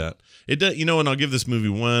 Totally see that. It does, and I'll give this movie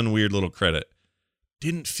one weird little credit.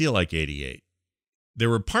 Didn't feel like 88. There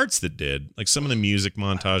were parts that did, like some of the music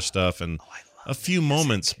montage stuff and a few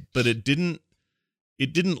moments, but it didn't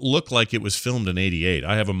look like it was filmed in 88.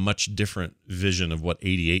 I have a much different vision of what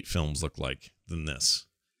 88 films look like than this.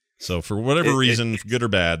 So for whatever reason, good or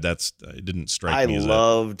bad, it didn't strike me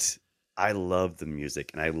as I loved the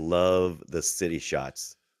music and I love the city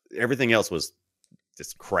shots. Everything else was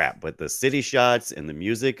just crap, but the city shots and the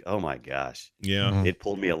music, oh my gosh. Yeah. It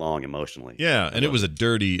pulled me along emotionally. Yeah, and it was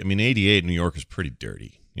 88 New York was pretty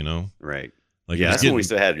dirty, Right. Like that's when we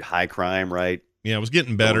still had high crime, right? Yeah, it was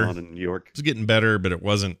getting better. Going on in New York. It was getting better, but it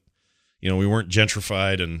wasn't, we weren't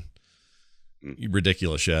gentrified and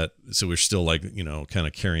ridiculous yet. So we're still kind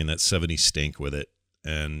of carrying that 70s stink with it.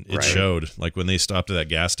 And it showed, like when they stopped at that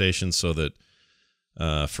gas station so that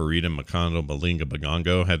Farida Macondo Balinga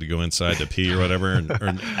Bagongo had to go inside to pee or whatever.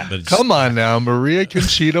 Come on now, Maria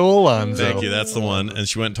Conchita Alonso. Thank you. That's the one. And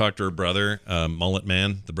she went and talked to her brother, Mullet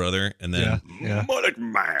Man, the brother. And then Mullet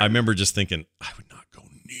Man. I remember just thinking, I would not go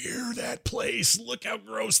near that place. Look how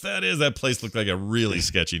gross that is. That place looked like a really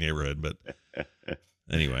sketchy neighborhood. But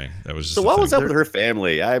anyway, that was just so. What was up with her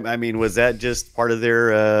family? I mean, was that just part of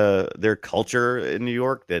their culture in New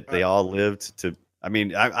York that they all lived to? I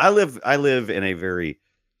mean, I live in a very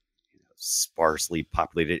sparsely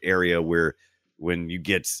populated area where when you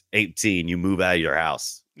get 18, you move out of your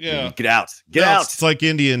house. Yeah, get out. It's like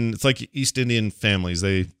East Indian families.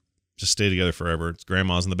 They just stay together forever. It's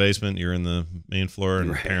grandma's in the basement, you're in the main floor,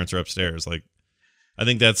 and parents are upstairs. Like, I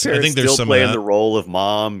think there's still some playing of that. The role of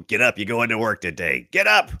mom. Get up, you go into work today. Get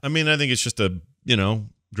up. I mean, I think it's just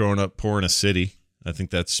growing up poor in a city. I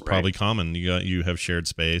think that's probably common. You have shared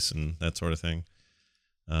space and that sort of thing.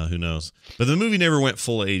 Who knows? But the movie never went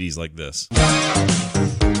full 80s like this.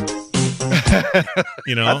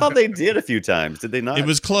 You I know, thought they did a few times. Did they not? it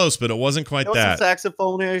was close, but it wasn't quite There was that. some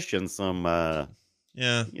saxophone-ish and some.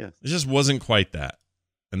 Yeah, Yeah. it just wasn't quite that,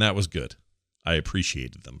 and that was good. I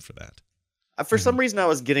appreciated them for that. For some reason, I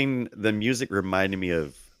was getting the music reminding me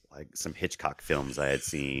of like some Hitchcock films I had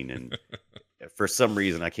seen, and for some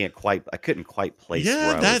reason, I couldn't quite place. Yeah,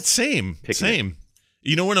 where I that was same. picking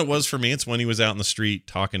You know when it was for me? It's when he was out in the street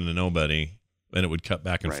talking to nobody, and it would cut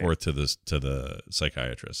back and Right. forth to the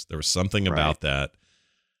psychiatrist. There was something Right. about that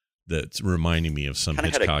that's reminding me of some kind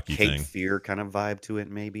of had a Hitchcocky Cape thing. Fear kind of vibe to it,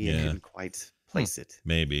 maybe. And Yeah. didn't quite place it.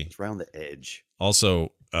 Maybe. It's around the edge.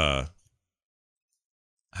 Also,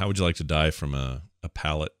 how would you like to die from a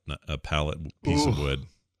pallet piece of Ooh. wood?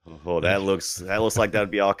 Oh, that looks like that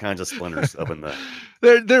would be all kinds of splinters up in the.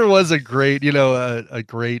 There was a great, a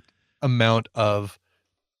great amount of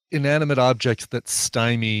inanimate objects that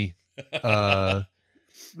stymie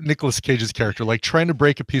Nicolas Cage's character, like trying to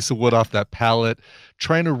break a piece of wood off that pallet,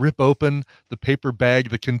 trying to rip open the paper bag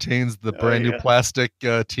that contains the brand new yeah. plastic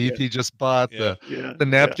teeth he just bought, Yeah. the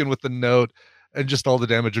napkin with the note, and just all the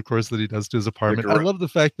damage, of course, that he does to his apartment. I gar- love the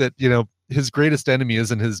fact that, his greatest enemy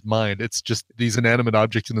isn't his mind. It's just these inanimate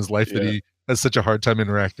objects in his life that Yeah. he has such a hard time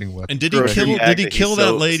interacting with. And did he Right. kill? Yeah, Did he he's kill so-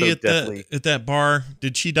 that lady so at deathly. that bar?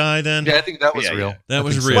 Did she die then? Yeah, I think that was Yeah, real. yeah. That I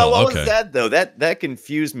was think so. real. Well, what okay. was that though? That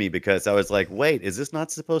confused me because I was like, wait, is this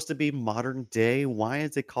not supposed to be modern day? Why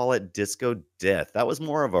did they call it disco death? That was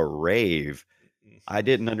more of a rave. I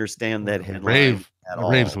didn't understand that headline Rave. at The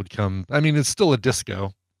all. raves would come. I mean, it's still a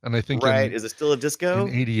disco, and I think Right? in, Is it still a disco?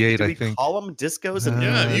 in '88, Do I we think call them discos and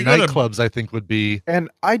Yeah, you gotta- nightclubs, I think, would be. And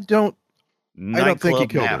I don't think he nightclub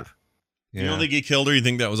killed nap? her. You don't think he killed her? You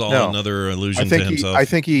think that was all No. another I illusion to think himself? I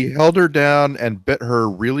think he held her down and bit her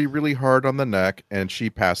really, really hard on the neck, and she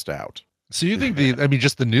passed out. So you think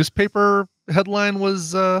just the newspaper headline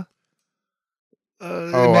was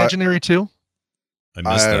imaginary too? I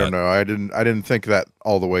missed that. I don't know. I didn't think that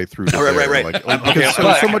all the way through. to Right, there. right. Like, Okay, because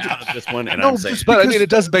I'm so much. out of this one, and No, I'm saying, just But I mean, because it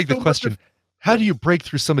does beg the so much question: how do you break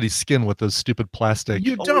through somebody's skin with those stupid plastic?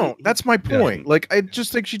 You Oh, don't. wait, That's my point. Like, I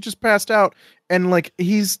just think she just passed out, and like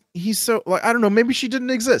he's so like I don't know. Maybe she didn't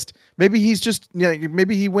exist. Maybe he's just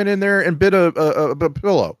maybe he went in there and bit a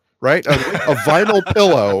pillow, right? A vinyl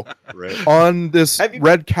pillow right. on this Have you-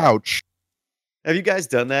 red couch. Have you guys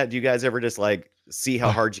done that? Do you guys ever just like see how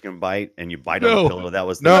hard you can bite and you bite on No. the pillow? That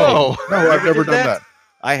was No, No. no, You I've ever never did done that.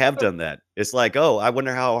 I have done that. It's like, oh, I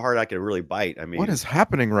wonder how hard I could really bite. I mean, What is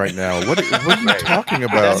happening right now? What are you Right. talking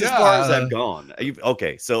about? that's as far as Yeah. I've gone.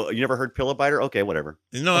 Okay, so you never heard pillow biter? Okay, whatever.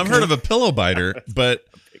 No, I've heard of a pillow biter, but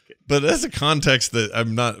that's a context that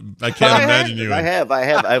I can't imagine you. I in. have.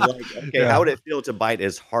 I'm like, okay, Yeah. how would it feel to bite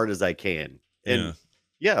as hard as I can? And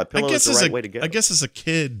yeah, a pillow is the right way to go. I guess as a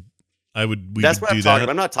kid, we that's would what do I'm talking that. about.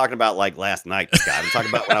 I'm not talking about like last night, Scott. I'm talking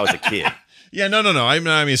about when I was a kid. Yeah, no. I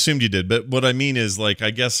assumed you did, but what I mean is, like,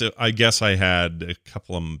 I guess I had a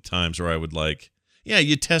couple of times where I would like,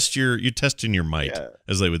 you're testing your might, Yeah.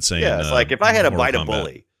 as they would say. Yeah, in, it's like if I had to Mortal bite a Kombat.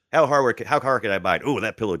 bully, how hard could I bite? Oh,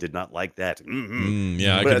 that pillow did not like that.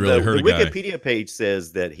 Yeah, I But could really the hurt a guy. Wikipedia page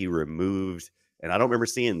says that he removed, and I don't remember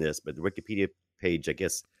seeing this, but the Wikipedia page, I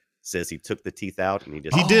guess, says he took the teeth out and he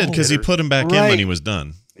just He did because he hit her. put him back in Right. when he was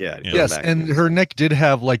done. Yeah, he Yeah. put Yes, back and in. her neck did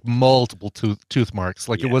have like multiple tooth marks.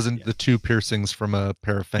 Like it Yeah, wasn't yeah. the two piercings from a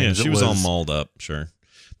pair of fangs. Yeah, she It was all mauled up, sure.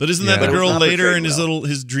 But isn't Yeah. that But the it was girl not later portrayed in well.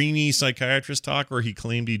 his dreamy psychiatrist talk where he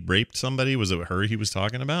claimed he'd raped somebody? Was it her he was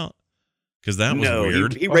talking about? Because that was No,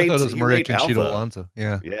 weird. He Oh, I thought raped, it was he Maria raped Conchita Alpha. Alonso.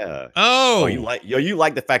 Yeah. Yeah. oh, You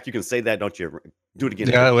like the fact you can say that, don't you? Do it again.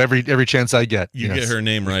 Yeah, every chance I get. you yes. get her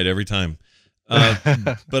name right every time.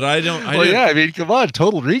 But I don't. Well, yeah, I mean, come on,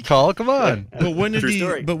 Total Recall, come on. But when did True he?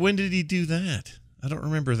 story. But when did he do that? I don't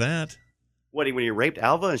remember that. When he raped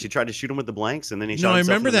Alva and she tried to shoot him with the blanks, and then he No, shot I himself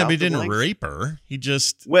remember in the that, mouth but he with the didn't blanks? rape her. He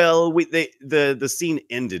just. Well, the scene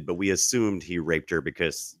ended, but we assumed he raped her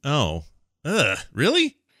because Oh,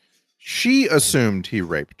 really? She assumed he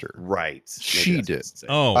raped her. right. She Maybe that's what did. it's saying.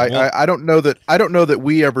 Oh, I, well, I don't know that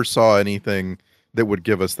we ever saw anything that would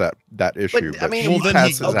give us that issue. I mean, she well, then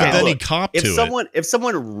passes he, out. but then he Look, copped if to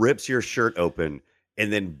someone rips your shirt open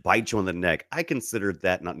and then bites you on the neck, I consider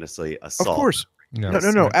that not necessarily Of assault. course. No,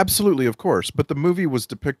 No, absolutely, of course. But the movie was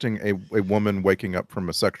depicting a woman waking up from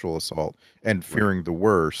a sexual assault and fearing the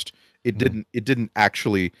worst. It didn't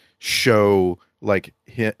actually show like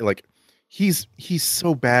he's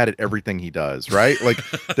so bad at everything he does, right? Like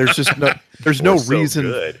there's just there's no Or so reason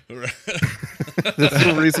good. it. there's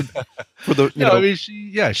no reason for the I mean,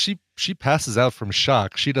 she passes out from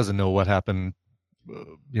shock. She doesn't know what happened,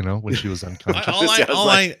 when she was unconscious.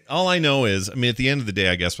 All I know is, I mean, at the end of the day,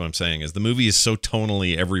 I guess what I'm saying is the movie is so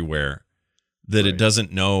tonally everywhere that it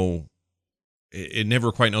doesn't know it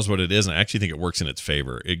never quite knows what it is, and I actually think it works in its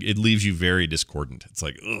favor. It leaves you very discordant. It's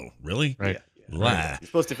like, oh, really? Right. Blah. You're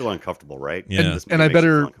supposed to feel uncomfortable, right? Yeah. This And movie I makes you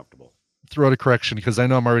better- feel uncomfortable. Throw out a correction because I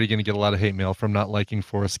know I'm already going to get a lot of hate mail from not liking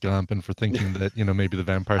Forrest Gump and for thinking that maybe the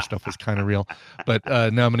vampire stuff was kind of real. But now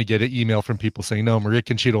I'm going to get an email from people saying no, Maria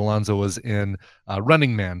Conchita Alonso was in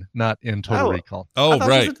Running Man, not in Total Oh. Recall. Oh, I thought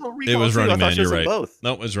right. It was, Total It Recall, was too. Running I thought Man. she You're was in right. Both.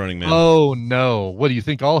 No, it was Running Man. Oh no! What do you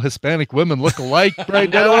think? All Hispanic women look alike, right?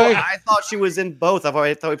 No, Dunaway? I thought she was in both.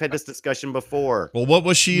 I thought we've had this discussion before. Well, what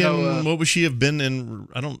was she No, in? What would she have been in?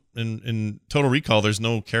 In Total Recall, there's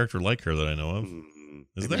no character like her that I know of.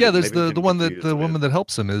 Is there? Yeah, there's Maybe the one that confused the with- woman that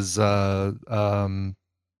helps him is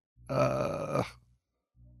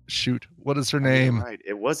shoot, what is her name? Right.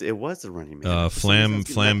 It was the Running Man. For some Flambe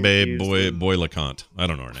reason, I was getting Boy confused. Boy LeConte. I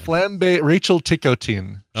don't know her name. Flambe Rachel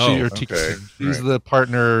Ticotin. Oh, or okay, Ticotin. She's right. the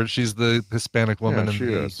partner. She's the Hispanic woman. Yeah, in she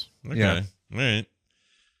the, is. Okay. Yeah. All right.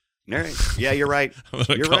 All right. Yeah, you're right. I'm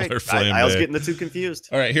gonna You're call right. her I was Flambe. getting the two confused.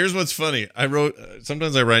 All right. Here's what's funny. I wrote.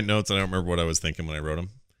 Sometimes I write notes and I don't remember what I was thinking when I wrote them.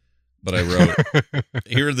 But I wrote.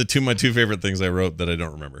 Here are my two favorite things I wrote that I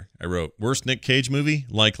don't remember. I wrote worst Nick Cage movie.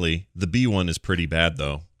 Likely the B one is pretty bad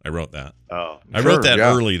though. I wrote that. Oh, I wrote Sure, that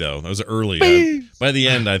yeah. early though. That was early. By the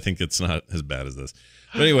end, I think it's not as bad as this.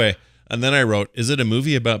 But anyway, and then I wrote, is it a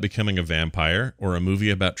movie about becoming a vampire or a movie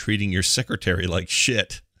about treating your secretary like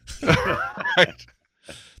shit? Right.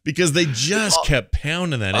 Because they just kept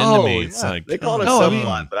pounding that into Oh, me. It's yeah. like they called it No, I subplot,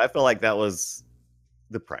 mean- but I feel like that was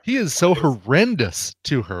the premise. He is so horrendous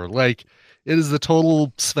to her. Like it is the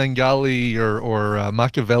total Svengali or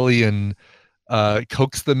Machiavellian.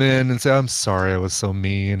 Coax them in and say, "I'm sorry, I was so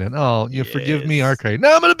mean," and you forgive me, Yes. Arcade.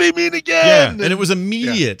 Now I'm gonna be mean yeah, again. and it was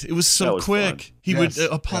immediate. It was That so was quick. fun. He Yes.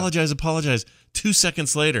 would apologize. 2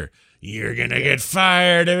 seconds later, you're gonna get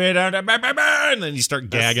fired of it, and then you start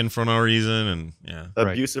gagging for no reason, and yeah,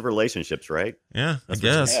 Right. Abusive relationships, right? yeah, I That's what you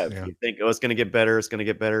guess. have. Yeah. You think, oh, it's going to get better. It's going to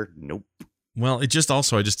get better. Nope. Well, it just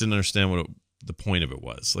also I just didn't understand what the point of it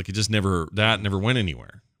was. Like it just never went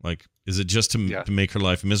anywhere. Like, is it just to make her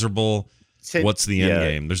life miserable? What's the end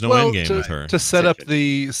game? There's no end game with her. to set up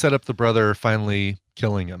the brother finally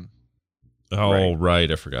killing him. Oh, right.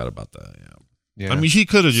 I forgot about that. Yeah. Yeah. I mean, she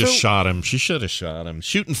could have just shot him. She should have shot him.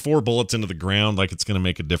 Shooting 4 bullets into the ground like it's going to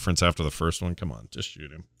make a difference after the first one. Come on, just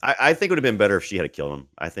shoot him. I think it would have been better if she had killed him.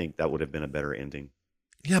 I think that would have been a better ending.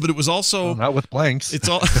 Yeah, but it was also Well, not with blanks. it's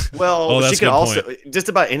all. Well, that's she a could good also point. just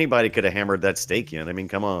about anybody could have hammered that stake in. I mean,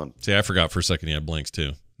 come on. See, I forgot for a second he had blanks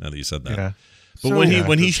too. Now that you said that. Yeah. But So-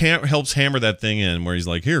 when he helps hammer that thing in, where he's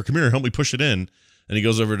like, "Here, come here, help me push it in," and he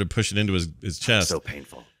goes over to push it into his chest. So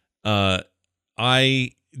painful.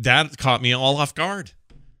 That caught me all off guard.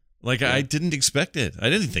 Like I didn't expect it. I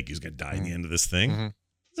didn't think he was gonna die in the end of this thing. Mhm.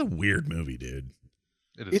 It's a weird movie, dude.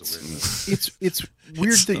 It is a weird movie. It's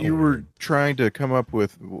weird It's that so you were weird. trying to come up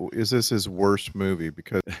with is this his worst movie,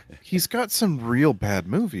 because he's got some real bad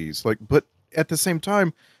movies, like, but at the same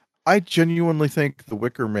time I genuinely think The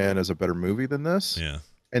Wicker Man is a better movie than this. Yeah.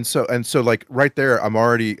 And so like right there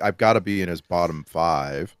I've got to be in his bottom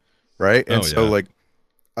 5, right? And Oh, so yeah. like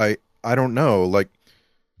I don't know, like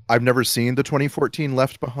I've never seen the 2014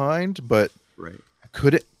 Left Behind, but Right.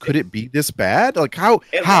 could it be this bad? Like At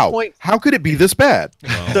what point- how could it be this bad?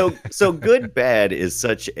 Well, So good bad is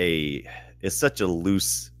such a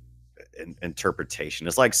loose interpretation.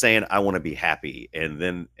 It's like saying I want to be happy, and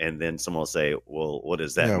then someone will say, well, what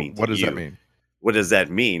does that Yeah, mean? what to does you? that mean? What does that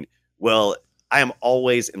mean? Well, I am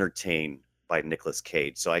always entertained by Nicolas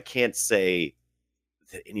Cage, so I can't say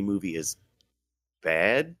that any movie is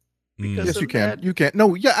bad. Because Yes, of you can. that. You can.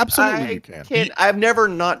 No, yeah, absolutely I you can. I've never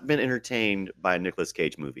not been entertained by a Nicolas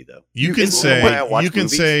Cage movie, though. you can it's when I watch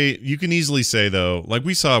say movies. you can easily say though, like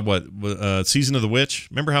we saw Season of the Witch.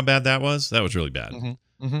 Remember how bad that was? That was really bad. Mhm.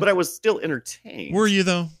 Mhm. But I was still entertained. Were you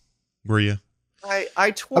though? Were you?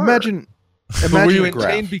 I twirl. Imagine But were you a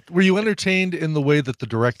graph. entertained? Were you entertained in the way that the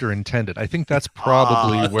director intended? I think that's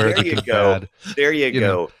probably where there the you good go. bad. There you You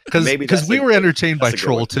know, go. Maybe Because that's we a were good- entertained by that's a good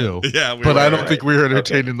Troll one. too, Yeah, but I don't right, think we were right.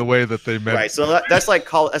 entertained in the way that they meant. Right. So that's like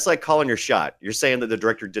calling your shot. You're saying that the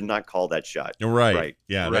director did not call that shot. You're right. Right.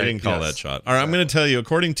 Yeah, Right, they didn't call yes. that shot. All right, I'm going to tell you,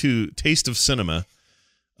 according to Taste of Cinema,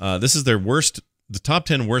 this is the top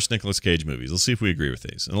 10 worst Nicolas Cage movies. Let's see if we agree with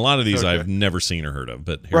these. And a lot of these Okay. I've never seen or heard of.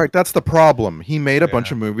 But here, right, that's the problem. He made a Yeah.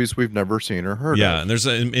 bunch of movies we've never seen or heard yeah, of. and there's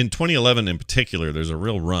in 2011 in particular, there's a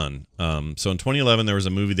real run. So in 2011 there was a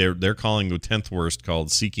movie they're calling the 10th worst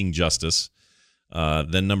called Seeking Justice.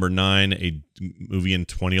 Then number 9, a movie in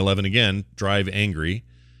 2011 again, Drive Angry.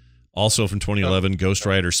 Also from 2011, Ghost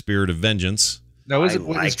Rider: Spirit of Vengeance. Now, is I it is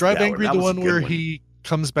liked Drive that one. Angry That the was a one good where one. he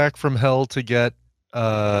comes back from hell to get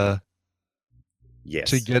Yes.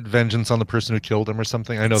 to get vengeance on the person who killed him or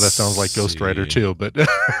something. I know that sounds like Ghost Rider See. too, but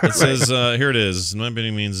It says here it is. Not by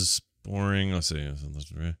any means boring. Let's see.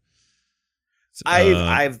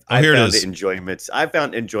 I've here it found is. enjoyment. I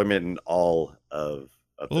found enjoyment in all of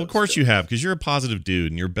Well, of course you have, because you're a positive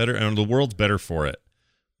dude and you're better, and the world's better for it.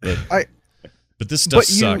 But this stuff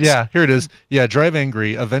sucks. yeah, here it is. Yeah, Drive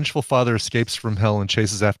Angry. A vengeful father escapes from hell and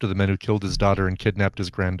chases after the men who killed his daughter and kidnapped his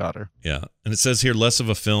granddaughter. Yeah, and it says here less of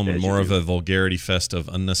a film and As more you of do. a vulgarity fest of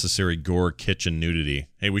unnecessary gore, kitchen nudity.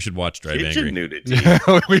 Hey, we should watch Drive Kitchen Angry. nudity. Yeah,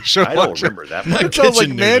 we should I don't watch it. remember that. Not part. It sounds like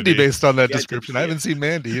kitchen Mandy nudity. based on that Yeah, description. yeah. I haven't seen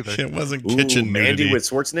Mandy either. It wasn't Ooh, kitchen nudity. Mandy with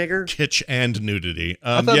Schwarzenegger. Kitsch and nudity.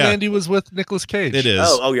 I thought Yeah, Mandy was with Nicolas Cage. it is.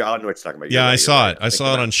 Oh, yeah. I know what you're talking about. Yeah, You're I right, saw you're it. right. I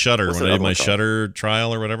saw it on Shudder What's when the I did other my one called? Shudder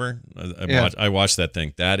trial or whatever. Yeah. I watched that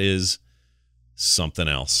thing. That is something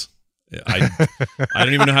else. I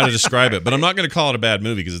don't even know how to describe it, but I'm not going to call it a bad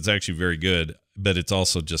movie because it's actually very good. But it's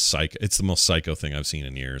also just psycho. It's the most psycho thing I've seen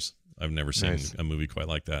in years. I've never seen Nice. a movie quite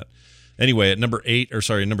like that. Anyway, at number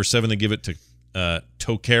 7, they give it to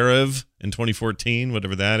Tokarev in 2014,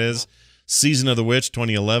 whatever that is. Season of the Witch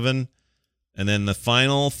 2011, and then the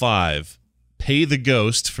final 5: Pay the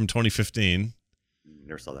Ghost from 2015.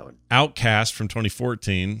 Never saw that one. Outcast from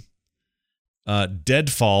 2014,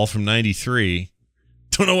 Deadfall from 93.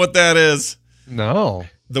 Don't know what that is. No.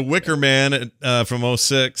 The Wicker Man from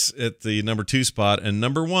 06 at the number 2 spot, and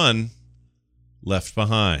number 1, Left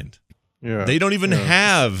Behind. Yeah. They don't even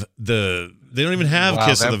have Wow,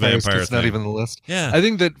 Kiss of the Vampire's Vampire Kiss not thing. even the list. Yeah. I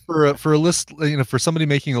think that for a list, for somebody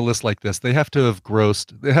making a list like this, they have to have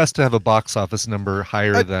grossed. It has to have a box office number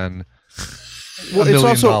higher than Well,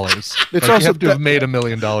 $1 million. it's Like, you also have to have made $1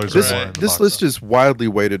 million. or This, more in the this box list office. is wildly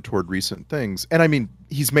weighted toward recent things, and I mean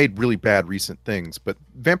he's made really bad recent things, but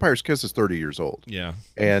Vampire's Kiss is 30 years old, Yeah.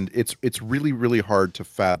 and it's really really hard to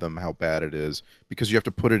fathom how bad it is because you have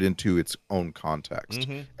to put it into its own context,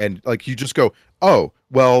 and like you just go, oh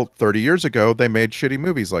well, 30 years ago they made shitty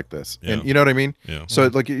movies like this, and Yeah. you know what I mean. Yeah. So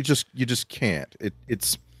like you just can't.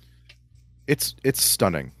 It's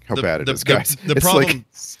stunning how bad it is, guys. The It's problem, like-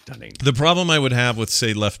 Stunning. the problem I would have with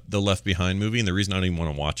say the Left Behind movie, and the reason I don't even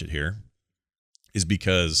want to watch it here, is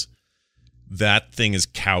because that thing is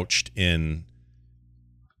couched in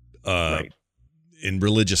Right. in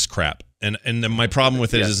religious crap. And then my problem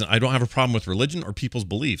with it is I don't have a problem with religion or people's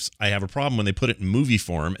beliefs. I have a problem when they put it in movie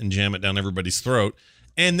form and jam it down everybody's throat,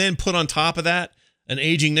 and then put on top of that an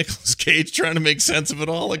aging Nicolas Cage trying to make sense of it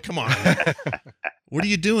all. Like, come on, what are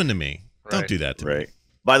you doing to me? Don't Right. do that to me. Right.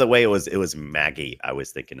 By the way, it was Maggie I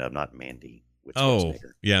was thinking of, not Mandy. With Oh,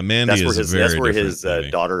 Schwarzenegger. yeah, Mandy that's is where a his very that's where different his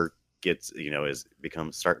movie. daughter gets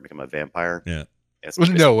start to become a vampire. Yeah. It's,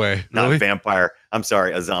 No way. not Really? a vampire. I'm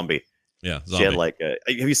sorry, a zombie. Yeah, She zombie. had like have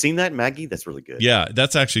you seen that, Maggie? That's really good. Yeah,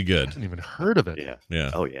 that's actually I good. haven't even heard of it. Yeah.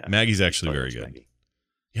 Yeah. Oh yeah. Maggie's actually Oh, very it's good. Maggie.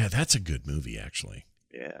 Yeah, that's a good movie, actually.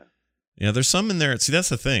 Yeah. Yeah, there's some in there. See, that's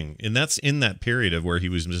the thing. And that's in that period of where he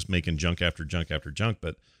was just making junk after junk after junk.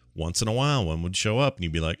 But once in a while, one would show up and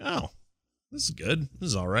you'd be like, oh, this is good. This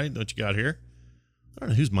is all right. What you got here? I don't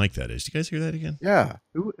know whose mic that is. Do you guys hear that again? yeah,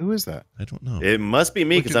 who is that? I don't know. It must be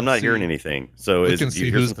me We because can I'm not see- hearing anything. So We is can do you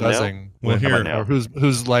see hear who's something now? buzzing. Well, when- here- How about now? or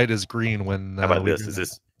whose light is green when. How about we this? do Is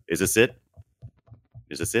that. this it?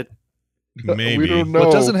 Is this it? Maybe. We don't know. Well,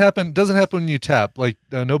 it doesn't happen. Doesn't happen when you tap. Like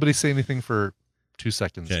nobody say anything for 2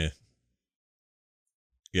 seconds. Okay.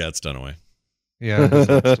 Yeah, it's done away. Yeah.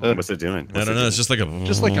 What's it doing? I don't know. It's just like a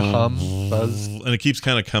hum, buzz. and it keeps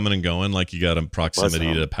kind of coming and going, like you got a proximity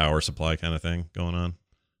hum. to power supply kind of thing going on.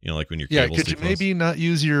 You know, like when your Yeah. cable's Could too you close. maybe not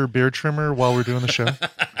use your beard trimmer while we're doing the show?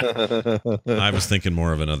 I was thinking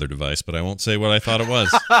more of another device, but I won't say what I thought it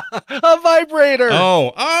was. A vibrator.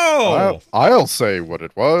 Oh, I'll say what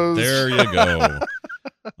it was. there you go.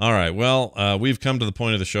 All right. Well, we've come to the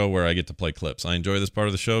point of the show where I get to play clips. I enjoy this part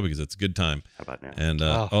of the show because it's a good time. How about now? And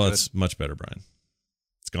Oh, it's much better, Brian.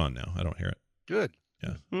 It's gone now. I don't hear it. Good.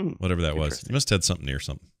 Whatever that was. Interesting. You must have had something near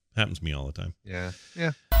something. Happens to me all the time. Yeah.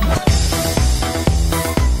 Yeah.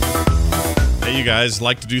 Hey, you guys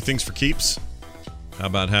like to do things for keeps? How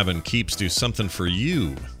about having Keeps do something for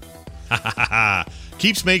you?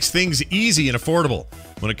 Keeps makes things easy and affordable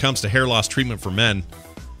when it comes to hair loss treatment for men.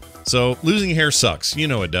 So, losing hair sucks. You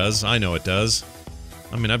know it does. I know it does.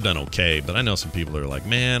 I mean, I've done okay, but I know some people are like,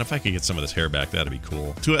 man, if I could get some of this hair back, that'd be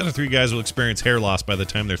cool. 2 out of 3 guys will experience hair loss by the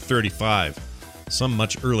time they're 35. Some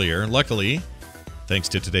much earlier. Luckily, thanks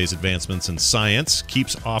to today's advancements in science,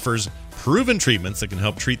 Keeps offers proven treatments that can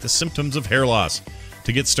help treat the symptoms of hair loss.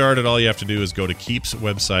 To get started, all you have to do is go to Keeps'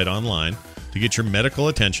 website online to get your medical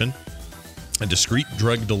attention, a discreet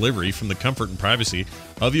drug delivery from the comfort and privacy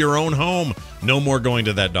of your own home. No more going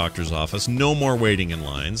to that doctor's office. No more waiting in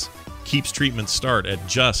lines. Keeps treatments start at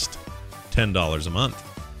just $10 a month.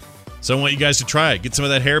 So I want you guys to try it. Get some of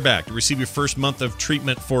that hair back. To receive your first month of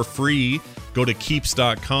treatment for free, go to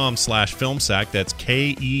keeps.com/filmsack. That's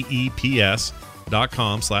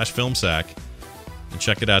KEEPS.com/filmsack. And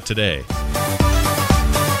check it out today.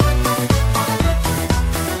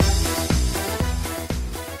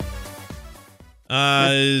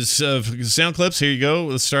 Sound clips. Here you go.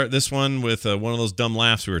 Let's start this one with one of those dumb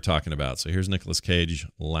laughs we were talking about. So here's Nicolas Cage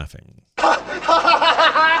laughing.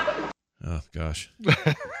 Oh, gosh.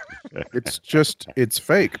 It's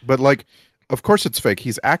fake. But, like, of course it's fake.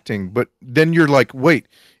 He's acting. But then you're like, wait,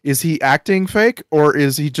 is he acting fake or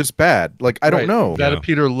is he just bad? Like, I don't know. Is that a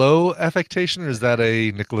Peter Lowe affectation or is that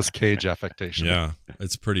a Nicolas Cage affectation? Yeah,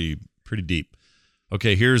 it's pretty deep.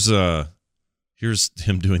 Okay, here's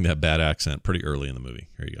him doing that bad accent pretty early in the movie.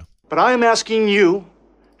 Here you go. But I am asking you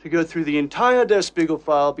to go through the entire Der Spiegel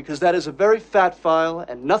file because that is a very fat file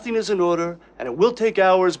and nothing is in order and it will take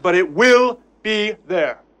hours, but it will be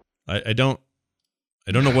there. I don't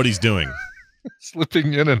know what he's doing.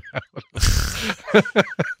 Slipping in and out.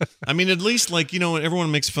 I mean, at least, like, you know, everyone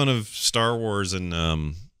makes fun of Star Wars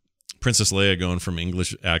and Princess Leia going from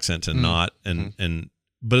English accent to not,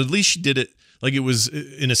 but at least she did it. Like, it was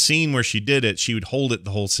in a scene where she did it, she would hold it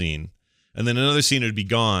the whole scene, and then another scene it would be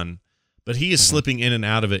gone. But he is slipping in and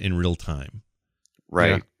out of it in real time,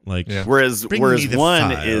 Right. Yeah. like. Yeah. Whereas Bring me the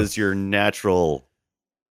one file. is your natural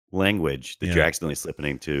language that Yeah. you're accidentally slipping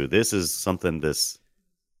into. This is something that's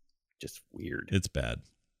just weird. It's bad.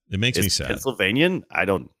 It makes me Is sad. Pennsylvanian?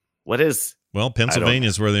 What is? Well, Pennsylvania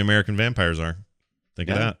is where the American vampires are.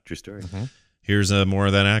 Think of that. True story. Here's more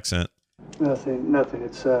of that accent. Nothing.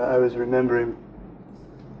 It's, I was remembering.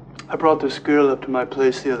 I brought this girl up to my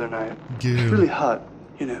place the other night. It's really hot,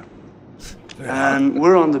 you know. And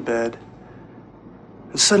we're on the bed.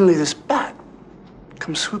 And suddenly this bat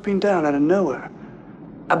comes swooping down out of nowhere.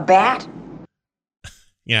 A bat?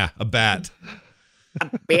 Yeah, a bat.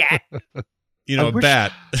 Bat. You know, a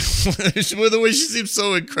bat. The way she seems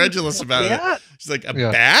so incredulous about it. She's like, a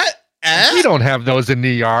Yeah. bat? We don't have those in New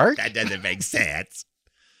York. That doesn't make sense.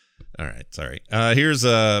 All right, sorry. Here's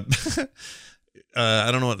I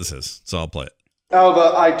don't know what this is, so I'll play it.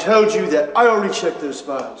 Alva, I told you that I already checked those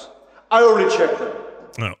files. I already checked them.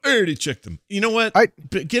 Oh, I already checked them. You know what?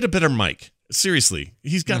 Get a better mic. Seriously.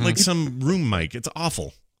 He's got like some room mic. It's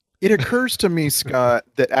awful. It occurs to me, Scott,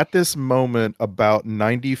 that at this moment, about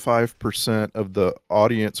 95% of the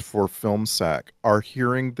audience for Film Sack are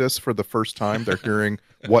hearing this for the first time. They're hearing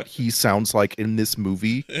what he sounds like in this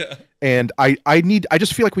movie. Yeah. And I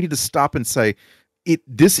just feel like we need to stop and say,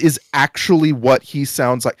 this is actually what he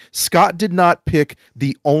sounds like. Scott did not pick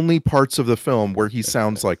the only parts of the film where he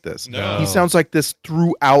sounds like this. No. He sounds like this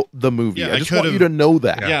throughout the movie. Yeah, I just want you to know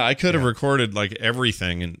that. Yeah, I could have recorded like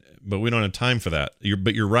everything, but we don't have time for that.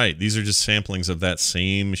 But you're right. These are just samplings of that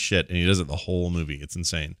same shit, and he does it the whole movie. It's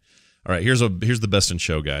insane. All right, here's the Best in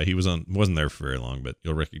Show guy. He wasn't there for very long, but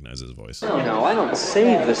you'll recognize his voice. You know, I don't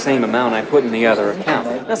save the same amount I put in the other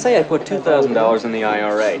account. Now, say I put $2,000 in the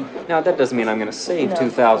IRA. Now, that doesn't mean I'm going to save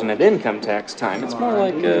 $2,000 at income tax time. It's more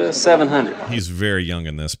like $700. He's very young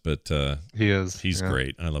in this, but he is. He's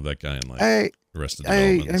great. I love that guy in like Arrested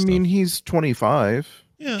I Development. and mean, stuff. he's 25.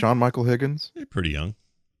 Yeah. John Michael Higgins. They're pretty young.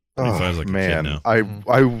 25 is like a kid man, now.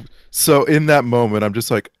 So in that moment, I'm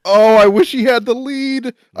just like, oh, I wish he had the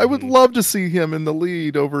lead. I would love to see him in the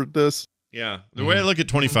lead over this. Yeah, the way I look at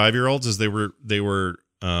 25-year-olds is they were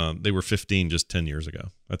 15 just 10 years ago.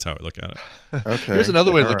 That's how I look at it. Okay. Here's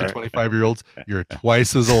another way to look at 25-year-olds. You're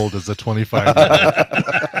twice as old as a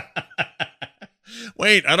 25-year-old.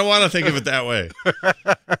 Wait, I don't want to think of it that way.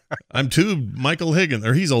 I'm too Michael Higgins,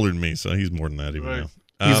 or he's older than me, so he's more than that even now.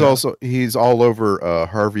 He's all over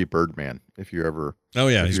Harvey Birdman. If you ever,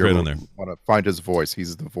 he's great on there. Want to find his voice?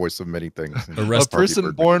 He's the voice of many things. A person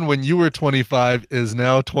born when you were 25 is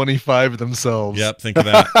now 25 themselves. Yep, think of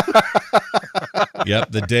that.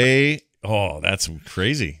 Yep, the day. Oh, that's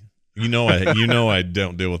crazy. You know, I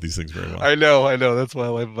don't deal with these things very well. I know. That's why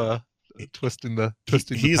I'm twisting the.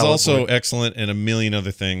 He's also excellent in a million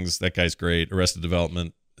other things. That guy's great. Arrested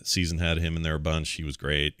Development season had him in there a bunch. He was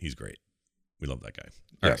great. He's great. We love that guy.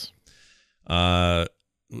 All yes. Right.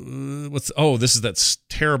 This is that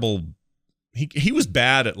terrible. He was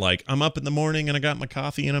bad at like, I'm up in the morning and I got my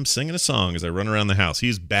coffee and I'm singing a song as I run around the house.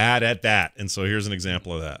 He's bad at that. And so here's an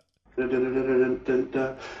example of that. What is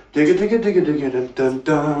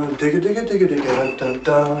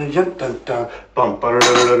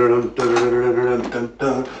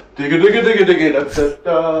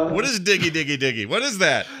diggy diggy diggy? What is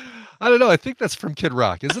that? I don't know. I think that's from Kid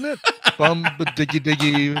Rock, isn't it? Bum diggy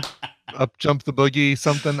diggy. up jump the boogie,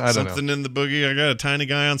 something. I don't know. Something in the boogie. I got a tiny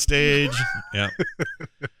guy on stage. Yeah.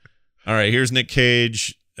 All right, here's Nick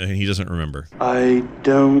Cage, and he doesn't remember. I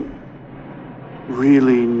don't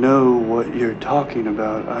really know what you're talking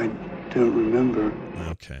about. I don't remember.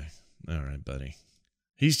 Okay. All right, buddy.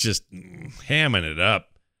 He's just hamming it up.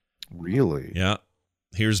 Really? Yeah.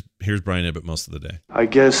 Here's Brian Ibbott most of the day. I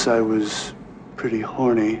guess I was pretty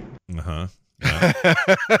horny. Uh-huh. Yeah.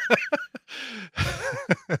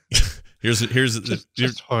 here's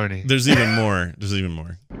just horny. There's even more. There's even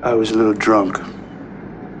more. I was a little drunk.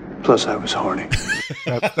 Plus I was horny.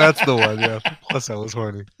 That's the one, yeah. Plus I was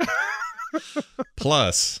horny.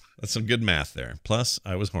 Plus, that's some good math there. Plus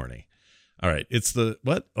I was horny. All right. It's the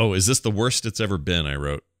what? Oh, is this the worst it's ever been? I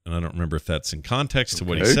wrote. And I don't remember if that's in context to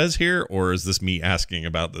what he says here, or is this me asking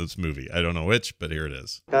about this movie? I don't know which, but here it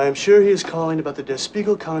is. I'm sure he is calling about the Der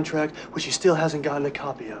Spiegel contract, which he still hasn't gotten a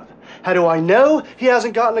copy of. How do I know he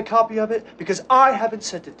hasn't gotten a copy of it? Because I haven't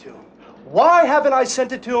sent it to him. Why haven't I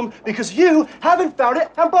sent it to him? Because you haven't found it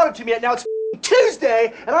and brought it to me yet. Now it's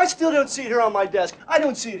Tuesday, and I still don't see it here on my desk. I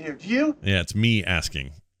don't see it here. Do you? Yeah, it's me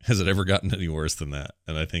asking. Has it ever gotten any worse than that?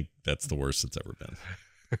 And I think that's the worst it's ever been.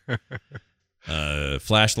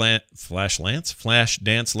 Flash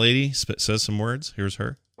Dance Lady says some words. Here's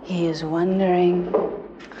her. He is wondering,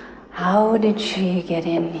 how did she get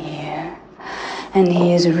in here? And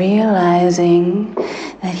he is realizing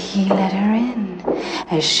that he let her in,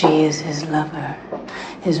 as she is his lover,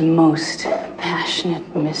 his most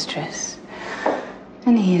passionate mistress.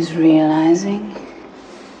 And he is realizing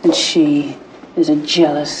that she is a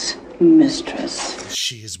jealous mistress.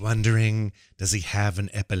 She is wondering, does he have an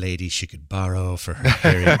epilady she could borrow for her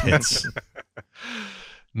hairy pits?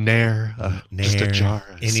 Nair, just a jar.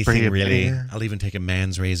 Anything really. I'll even take a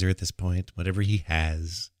man's razor at this point. Whatever he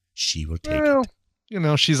has, she will take it. You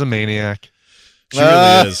know, she's a maniac. She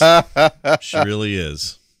really is. She really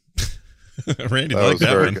is. Randy liked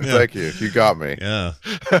that one. Yeah. Thank you. You got me. Yeah.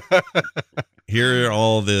 Here are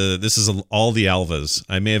all the Alvas.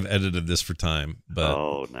 I may have edited this for time,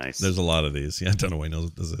 but nice. There's a lot of these. Yeah, I don't know why he knows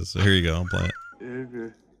what this is. So here you go. I'll play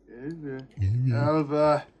it.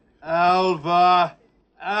 Alva, Alva,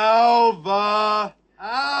 Alva,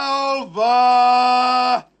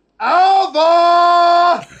 Alva,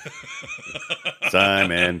 Alva!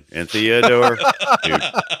 Simon and Theodore.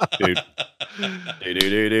 Doot.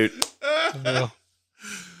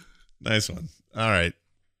 Nice one. All right.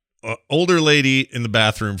 Older lady in the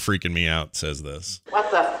bathroom freaking me out says this.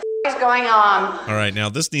 What the is going on? All right. Now,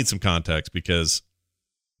 this needs some context because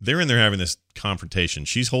they're in there having this confrontation.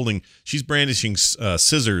 She's brandishing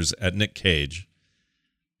scissors at Nick Cage.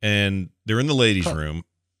 And they're in the ladies' room.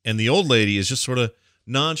 And the old lady is just sort of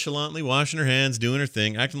nonchalantly washing her hands, doing her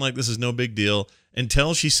thing, acting like this is no big deal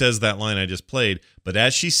until she says that line I just played. But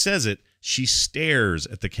as she says it, she stares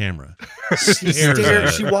at the camera.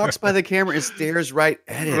 She walks by the camera and stares right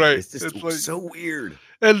at it. Right. It's just so weird.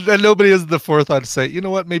 And nobody has the forethought to say, you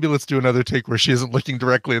know what, maybe let's do another take where she isn't looking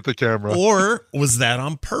directly at the camera. Or was that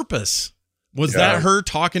on purpose? Was that her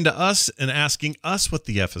talking to us and asking us what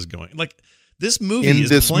the F is going? Like, this movie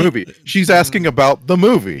movie. She's asking about the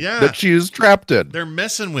movie that she is trapped in. They're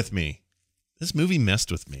messing with me. This movie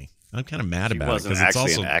messed with me. I'm kind of mad about it. She wasn't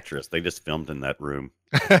actually an actress. They just filmed in that room.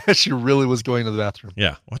 She really was going to the bathroom.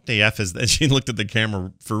 Yeah. What the F is that? She looked at the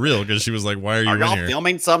camera for real because she was like, why are you in y'all here?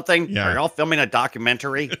 Filming something? Yeah. Are y'all filming a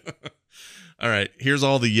documentary? All right. Here's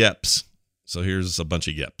all the yeps. So here's a bunch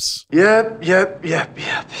of yeps. Yep.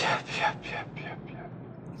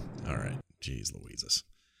 All right. Jeez Louises.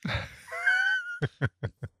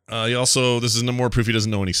 This is no more proof he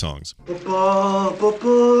doesn't know any songs. What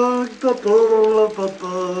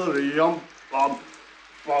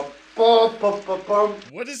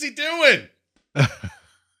is he doing? I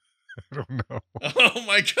don't know. Oh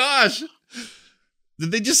my gosh.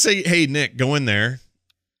 Did they just say, hey, Nick, go in there,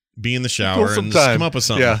 be in the shower, and just come up with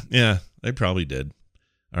something? Yeah, they probably did.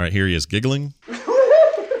 All right, here he is giggling.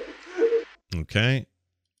 Okay.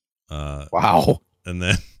 Wow. And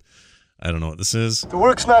then, I don't know what this is. The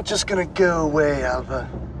work's not just gonna go away, Alva.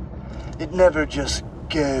 It never just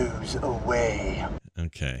goes away.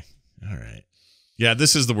 Okay. All right. Yeah,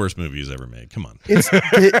 this is the worst movie he's ever made. Come on.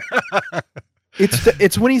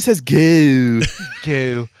 It's when he says go.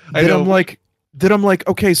 Go. I'm like,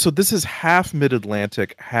 okay, so this is half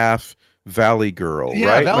Mid-Atlantic, half Valley Girl, yeah,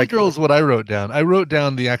 right? Valley Girl is what I wrote down. I wrote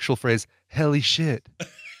down the actual phrase, helly shit.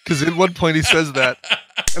 Because at one point he says that.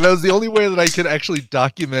 And that was the only way that I could actually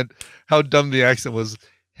document how dumb the accent was.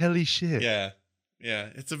 Helly shit. Yeah. Yeah.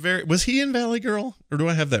 Was he in Valley Girl? Or do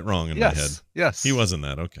I have that wrong in my head? Yes. He wasn't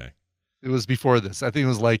that. Okay. It was before this. I think it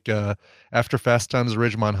was like after Fast Times at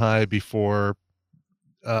Ridgemont High, before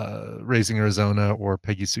Raising Arizona or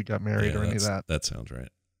Peggy Sue Got Married or any of that. That sounds right.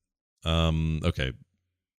 Okay.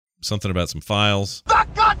 Something about some files.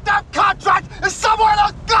 That goddamn contract is somewhere in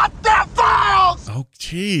those goddamn files! Oh,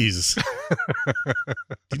 jeez. Do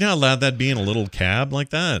you know how loud that'd be in a little cab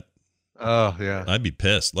like that? Oh, yeah. I'd be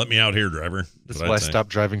pissed. Let me out here, driver. That's why I stopped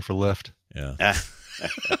driving for Lyft. Yeah.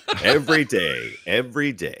 Every day.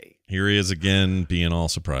 Here he is again, being all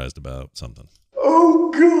surprised about something.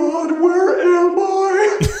 Oh, God, where am I?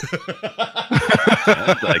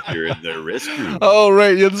 Sounds like you're in the restroom. Oh,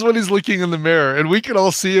 right. Yeah, this is when he's looking in the mirror, and we can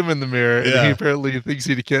all see him in the mirror, and Yeah. he apparently thinks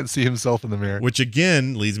he can't see himself in the mirror. Which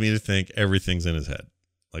again leads me to think everything's in his head,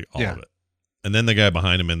 like all of it. And then the guy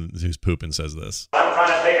behind him who's pooping says this. I'm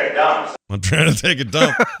trying to take a dump. I'm trying to take a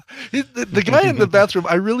dump. The guy in the bathroom,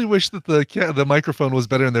 I really wish that the microphone was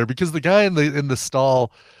better in there, because the guy in the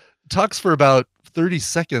stall talks for about 30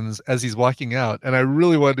 seconds as he's walking out, and I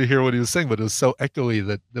really wanted to hear what he was saying, but it was so echoey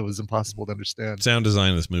that it was impossible to understand. Sound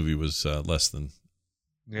design in this movie was less than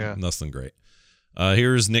great.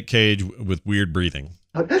 Here's Nick Cage with weird breathing.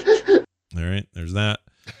 All right, there's that.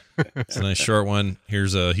 It's a nice short one.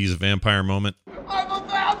 Here's he's a vampire moment. I'm a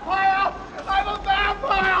vampire! I'm a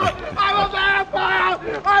vampire! I'm a vampire!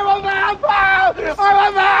 I'm a vampire! I'm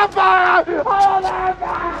a vampire! I'm a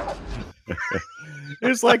vampire!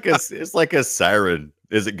 It's like a siren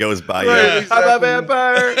as it goes by. Right, I'm a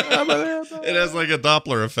vampire. I'm a vampire. It has like a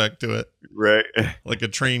Doppler effect to it. Right. Like a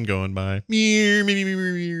train going by.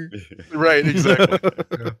 Right,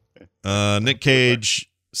 exactly. Nick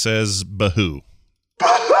Cage says Bahoo.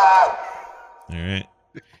 All right.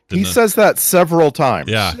 He says that several times.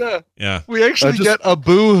 Yeah. We actually get a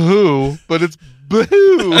boo-hoo, but it's boo.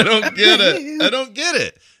 I don't get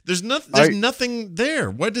it. There's nothing there.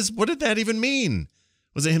 What did that even mean?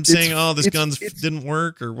 Was it him saying, "Oh, this gun didn't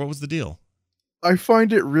work," or what was the deal? I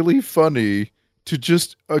find it really funny to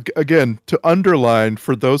just again to underline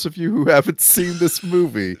for those of you who haven't seen this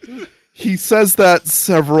movie. He says that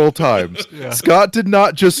several times. Yeah. Scott did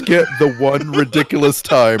not just get the one ridiculous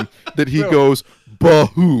time that he goes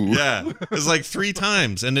bahoo. Yeah, it was like 3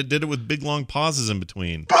 times, and it did it with big long pauses in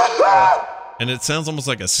between. And it sounds almost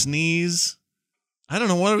like a sneeze. I don't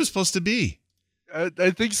know what it was supposed to be.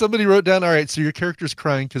 I think somebody wrote down, all right, so your character's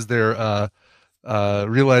crying because they're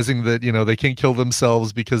realizing that, they can't kill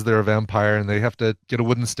themselves because they're a vampire and they have to get a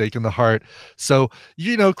wooden stake in the heart. So,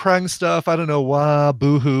 crying stuff, I don't know, wah,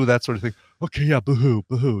 boo-hoo, that sort of thing. Okay, yeah, boo-hoo,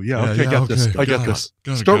 boo-hoo. Yeah, okay, I got this. I got this.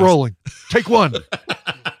 Start rolling. Take one.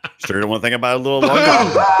 Sure don't want to think about it a little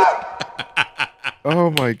longer.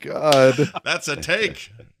 Oh, my God. That's a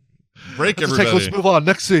take. Break, That's everybody. a take. Let's move on.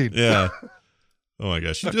 Next scene. Yeah. Oh my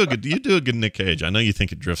gosh, you do a good Nick Cage. I know you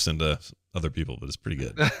think it drifts into other people, but it's pretty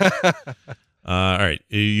good. All right,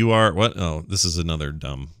 you are what? Oh, this is another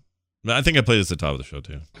dumb. I think I played this at the top of the show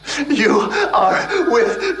too. You are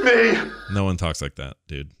with me. No one talks like that,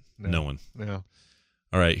 dude. No one. No.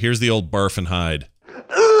 All right, here's the old barf and hide.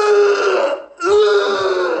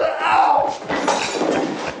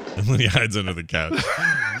 And when he hides under the couch,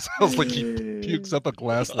 sounds like he pukes up a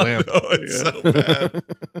glass lamp. Oh, it's so bad.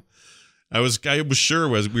 I was sure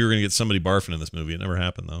we were going to get somebody barfing in this movie. It never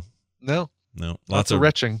happened though. No. Lots of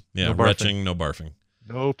retching. Yeah, no barfing. retching, no barfing.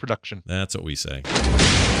 No production. That's what we say.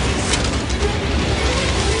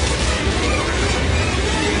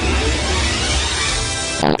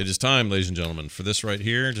 It is time, ladies and gentlemen, for this right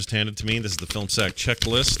here. Just hand it to me. This is the Film Sack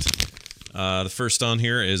checklist. The first on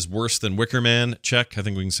here is Worse Than Wicker Man. Check. I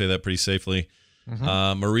think we can say that pretty safely.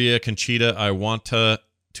 Mm-hmm. Maria Conchita, I want to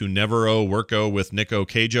never worko with Nico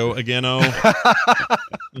Cajo again.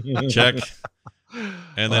 Check.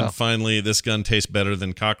 And then finally, this gun tastes better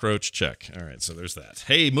than cockroach. Check. All right, so there's that.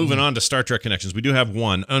 Hey, moving on to Star Trek connections. We do have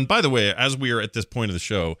one. And by the way, as we are at this point of the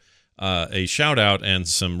show, a shout out and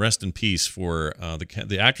some rest in peace for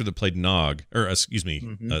the actor that played Nog, or excuse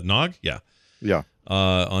me, Nog? Yeah.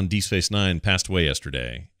 On Deep Space Nine, passed away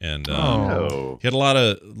yesterday, and he had a lot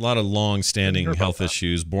of long-standing health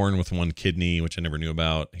issues. Born with one kidney, which I never knew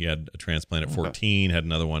about. He had a transplant at 14, had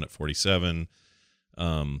another one at 47,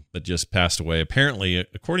 but just passed away. Apparently,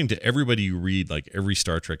 according to everybody you read, like every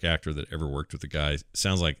Star Trek actor that ever worked with the guy,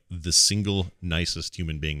 sounds like the single nicest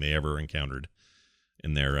human being they ever encountered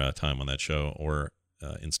in their time on that show or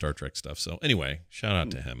in Star Trek stuff. So anyway, shout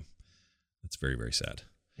out to him. It's very, very sad.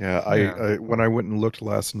 Yeah, I when I went and looked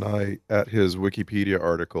last night at his Wikipedia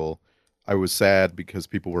article, I was sad because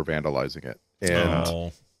people were vandalizing it.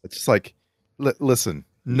 And it's just like, listen,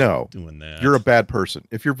 No, doing that. You're a bad person.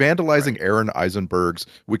 If you're vandalizing Aaron Eisenberg's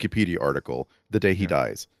Wikipedia article the day he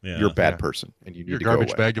dies, you're a bad person, and you need You're to a garbage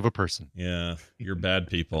go away. bag of a person. Yeah, you're bad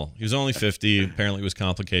people. He was only 50. Apparently, it was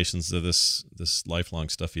complications of this lifelong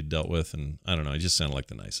stuff he'd dealt with, and I don't know. He just sounded like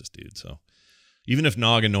the nicest dude. So even if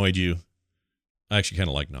Nog annoyed you, I actually kind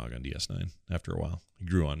of like Nog on DS9 after a while. He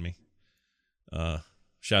grew on me.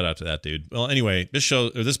 Shout out to that dude. Well, anyway, this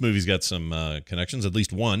movie's got some connections, at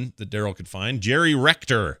least one that Daryl could find. Jerry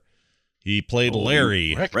Rector. He played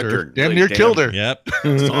Larry. Rector. Damn near killed her. Yep.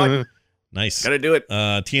 Nice. Gotta do it.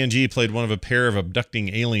 TNG played one of a pair of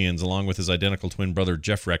abducting aliens along with his identical twin brother,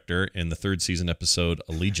 Jeff Rector, in the third season episode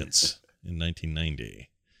Allegiance in 1990.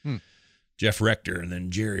 Jeff Rector and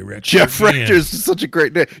then Jerry Rector. Jeff Rector is such a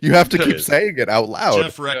great name. You have to keep saying it out loud.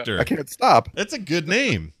 Jeff Rector. I can't stop. That's a good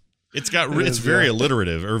name. It's very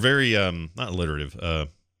alliterative, or very not alliterative.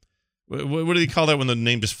 What do you call that when the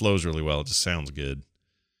name just flows really well? It just sounds good.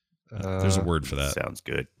 There's a word for that. Sounds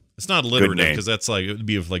good. It's not alliterative because that's like it would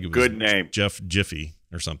be like it was good name. Jeff Jiffy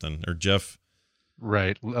or something, or Jeff.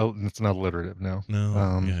 Right. Oh, it's not alliterative. No. No.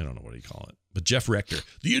 Yeah, I don't know what you call it. But Jeff Rector,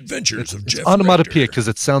 The Adventures of Jeff. Onomatopoeia because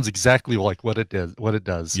it sounds exactly like what it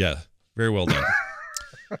does. Yeah. Very well done.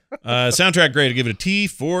 Soundtrack great. I give it a T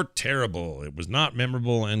for terrible. It was not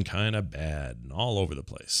memorable and kind of bad and all over the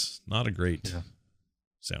place. Not a great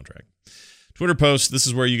soundtrack. Twitter post. This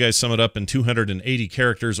is where you guys sum it up in 280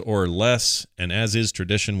 characters or less. And as is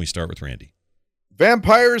tradition, we start with Randy.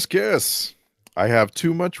 Vampire's Kiss. I have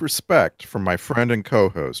too much respect for my friend and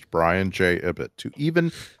co-host, Brian J. Ibbett, to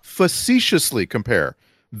even facetiously compare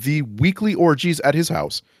the weekly orgies at his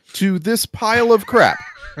house to this pile of crap.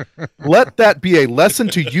 Let that be a lesson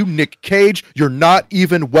to you, Nick Cage. You're not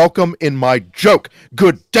even welcome in my joke.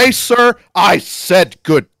 Good day, sir. I said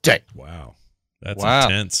good day. Wow. That's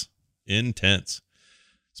intense. Intense.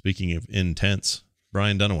 Speaking of intense,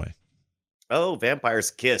 Brian Dunaway. Oh,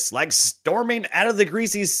 Vampire's Kiss. Like storming out of the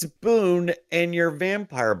greasy spoon and your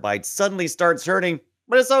vampire bite suddenly starts hurting.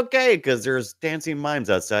 But it's okay because there's dancing mimes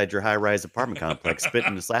outside your high-rise apartment complex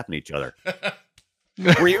spitting and slapping each other.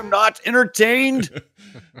 Were you not entertained?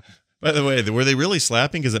 By the way, were they really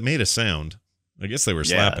slapping? Because it made a sound. I guess they were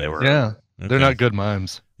slapping. They were. Yeah. Okay. They're not good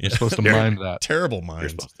mimes. You're supposed to mime that. Terrible mimes. You're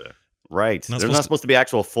supposed to. Right. There's not supposed to be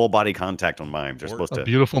actual full body contact on mimes. They're supposed to.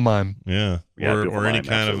 Beautiful mime. Yeah. Beautiful or any mime,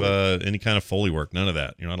 kind absolutely. of any kind of Foley work. None of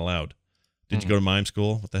that. You're not allowed. Did you go to mime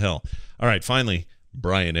school? What the hell? All right. Finally,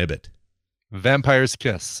 Brian Ibbett. Vampire's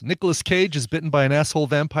Kiss. Nicolas Cage is bitten by an asshole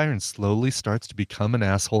vampire and slowly starts to become an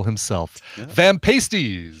asshole himself. Yeah.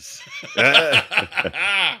 Vampasties.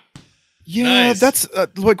 Yeah, Nice. that's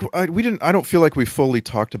like I don't feel like we fully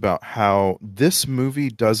talked about how this movie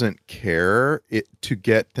doesn't care to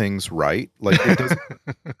get things right. Like it doesn't.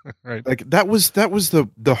 Right. Like that was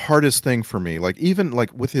the hardest thing for me. Like even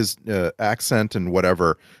like with his accent and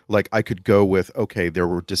whatever, like I could go with okay, there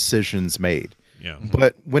were decisions made. Yeah.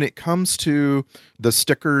 But when it comes to the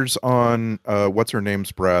stickers on what's her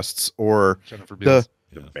name's breasts or Jennifer Beals.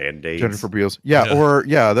 The Band-Aids. Jennifer Beals. Yeah.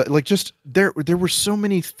 Like just there were so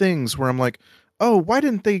many things where I'm like, oh, why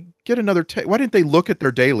didn't they get another why didn't they look at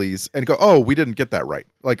their dailies and go, oh, we didn't get that right.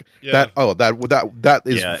 Like that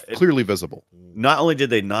is clearly visible. Not only did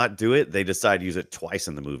they not do it, they decided to use it twice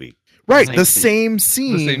in the movie. Right, the same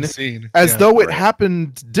scene as though it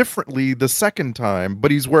happened differently the second time,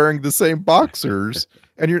 but he's wearing the same boxers,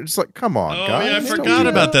 and you're just like, come on, guys. Yeah, I forgot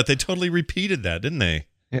about that. They totally repeated that, didn't they?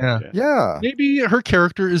 Yeah. Maybe her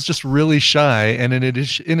character is just really shy, and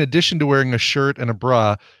in addition to wearing a shirt and a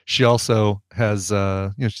bra, she also has,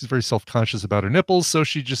 she's very self-conscious about her nipples, so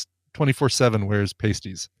she just 24/7 wears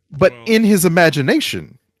pasties. But in his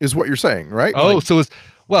imagination is what you're saying, right? Oh, so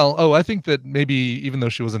I think that maybe even though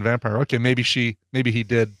she wasn't a vampire, okay, maybe he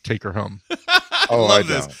did take her home. I love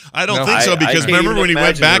this. I don't think so because remember when he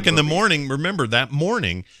went back in the morning? Remember that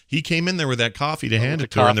morning he came in there with that coffee to hand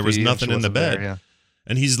it to her, and there was nothing in the bed. There,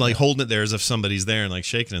 and he's like holding it there as if somebody's there and like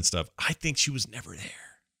shaking and stuff. I think she was never there.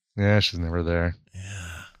 Yeah, she's never there.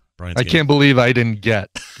 Yeah, I can't believe I didn't get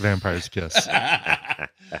Vampire's Kiss.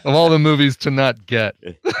 Of all the movies to not get.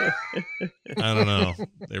 I don't know.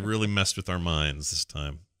 They really messed with our minds this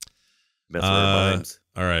time. Messed with our minds.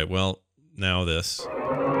 All right. Well, now this.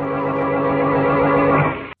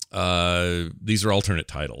 These are alternate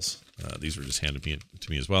titles. These were just handed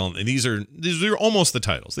to me as well. And these are almost the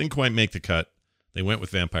titles. They didn't quite make the cut. They went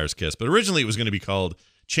with Vampire's Kiss. But originally it was going to be called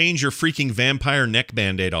Change Your Freaking Vampire Neck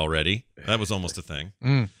Band-Aid Already. That was almost a thing.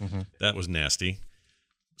 Mm-hmm. That was nasty.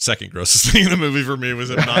 Second grossest thing in the movie for me was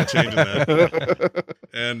him not changing that.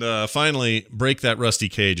 And finally, Break That Rusty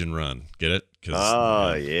Cage and Run. Get it?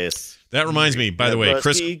 Oh, yes. That reminds me, by the way,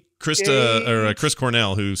 Chris Chris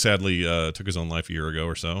Cornell, who sadly took his own life a year ago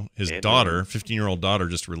or so. His daughter, 15-year-old daughter,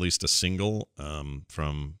 just released a single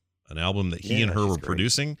from an album that he and her were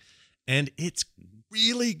producing, and it's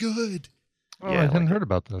really good. Oh, I hadn't heard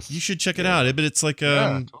about this. You should check it out. But it's like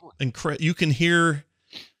totally. You can hear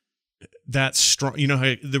that strong. You know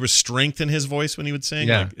how there was strength in his voice when he would sing.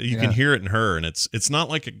 Yeah, like, you can hear it in her, and it's not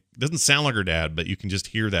like it doesn't sound like her dad, but you can just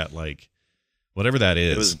hear that, like whatever that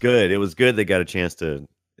is. It was good. It was good. They got a chance to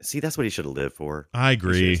see. That's what he should have lived for. I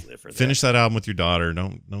agree. Finish that album with your daughter.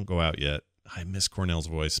 Don't go out yet. I miss Cornell's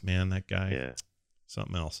voice, man. That guy. Yeah.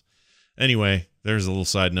 Something else. Anyway, there's a little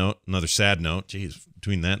side note, another sad note. Jeez,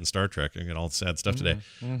 between that and Star Trek, I got all the sad stuff today.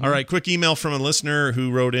 All right, quick email from a listener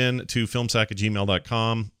who wrote in to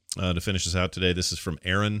filmsack@gmail.com to finish us out today. This is from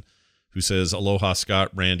Aaron, who says, Aloha,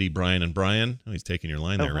 Scott, Randy, Brian, and Brian. Oh, he's taking your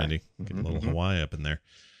line there, Randy. Getting a little Hawaii up in there.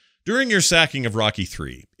 During your sacking of Rocky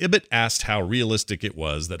III, Ibbott asked how realistic it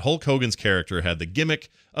was that Hulk Hogan's character had the gimmick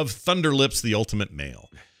of Thunder Lips, the Ultimate Male,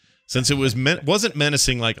 since it wasn't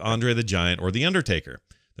menacing like Andre the Giant or The Undertaker.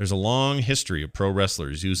 There's a long history of pro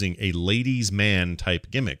wrestlers using a ladies' man type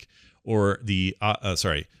gimmick, or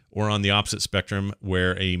on the opposite spectrum,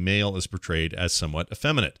 where a male is portrayed as somewhat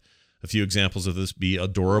effeminate. A few examples of this be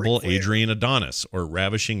adorable Adrian Adonis, or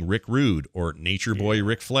ravishing Rick Rude, or nature boy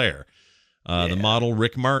Ric Flair. The model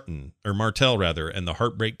Rick Martel, and the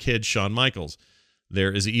Heartbreak Kid Shawn Michaels.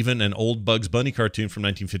 There is even an old Bugs Bunny cartoon from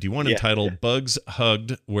 1951 entitled Bugs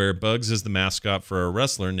Hugged, where Bugs is the mascot for a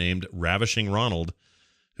wrestler named Ravishing Ronald,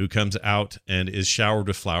 who comes out and is showered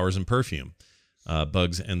with flowers and perfume.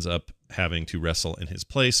 Bugs ends up having to wrestle in his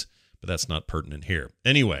place, but that's not pertinent here.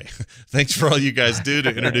 Anyway, thanks for all you guys do to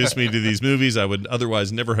introduce me to these movies I would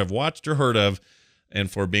otherwise never have watched or heard of, and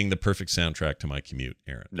for being the perfect soundtrack to my commute,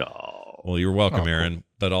 Aaron. No. Well, you're welcome, Aaron.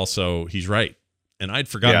 But also, he's right. And I'd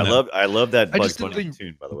forgotten that. I love that Bugs Bunny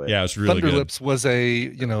tune, by the way. Yeah, it's really good. Thunderlips was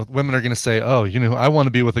women are going to say, oh, I want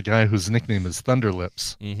to be with a guy whose nickname is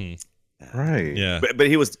Thunderlips. Mm-hmm. Right. Yeah. But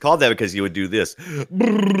he was called that because he would do this.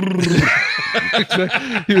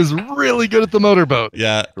 He was really good at the motorboat.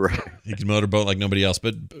 Yeah. Right. He can motorboat like nobody else.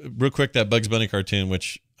 But real quick, that Bugs Bunny cartoon,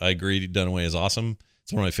 which I agree Dunaway is awesome.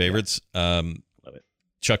 It's one of my favorites. Love it.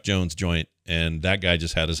 Chuck Jones joint. And that guy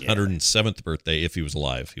just had his 107th birthday. If he was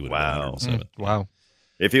alive, he would have been 107. Wow.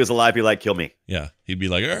 If he was alive, he'd kill me. Yeah. He'd be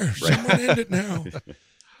like, someone end it now.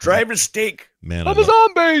 Drive a stake. Man, I'm a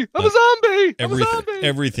zombie. I'm a zombie.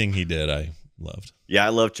 Everything he did, I loved. Yeah, I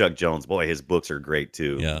love Chuck Jones. Boy, his books are great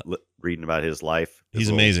too. Yeah. Reading about his life. He's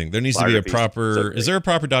amazing. There needs to be a proper. Is there a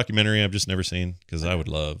proper documentary I've just never seen? Because I would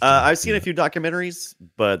love. I've seen a few documentaries,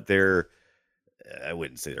 but I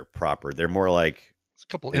wouldn't say they're proper. They're more like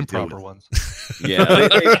a couple improper ones. Yeah, they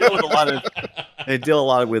deal with a lot of. They deal a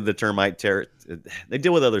lot with the termite terror. They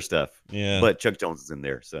deal with other stuff. Yeah, but Chuck Jones is in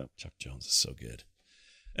there. So Chuck Jones is so good.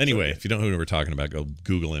 Anyway, if you don't know who we're talking about, go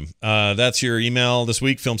Google him. That's your email this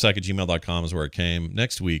week. Filmsack@gmail.com is where it came.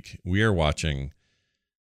 Next week, we are watching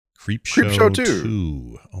Creepshow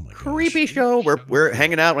 2. Oh my god, Creepy Show. We're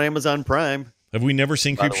hanging out on Amazon Prime. Have we never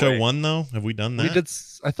seen Creepshow 1 though? Have we done that? We did.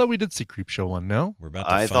 I thought we did see Creepshow 1. No, we're about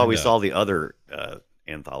to I thought we saw the other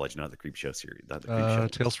anthology, not the Creepshow series. Not the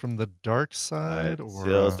Creepshow. Tales from the Dark Side.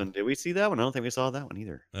 Did we see that one? I don't think we saw that one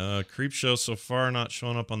either. Creepshow so far not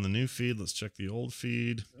showing up on the new feed. Let's check the old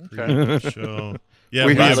feed. Okay. Creepshow. Yeah,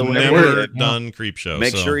 we have never done Creepshow.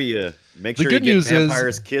 Make sure you get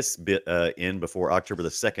Vampire's Kiss in before October the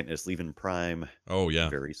 2nd. It's leaving Prime. Oh yeah,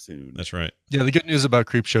 very soon. That's right. Yeah, the good news about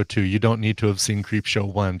Creepshow 2, you don't need to have seen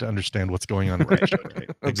Creepshow 1 to understand what's going on. Right.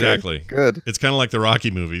 Exactly. Good. It's kind of like the Rocky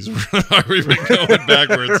movies. We've been going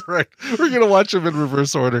backwards. Right. We're gonna watch them in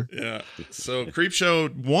reverse order. Yeah. So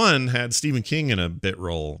Creepshow 1 had Stephen King in a bit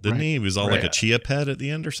role, didn't he? He was all like a chia pet at the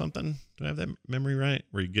end or something. Do I have that memory right?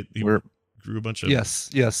 Where you grew a bunch of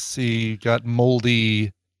yes, he got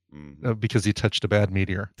moldy because he touched a bad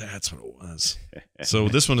meteor. That's what it was. So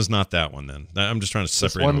this one is not that one then. I'm just trying to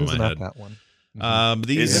separate them in my head. That one.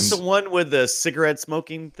 Is this the one with the cigarette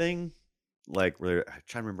smoking thing? Like, I'm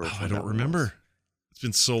trying to remember. I don't remember. It's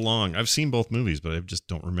been so long. I've seen both movies, but I just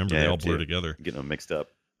don't remember. They all blur together. Getting them mixed up.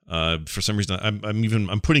 For some reason,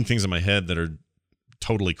 I'm putting things in my head that are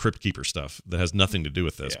totally Crypt Keeper stuff that has nothing to do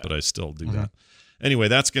with this, but I still do that. Anyway,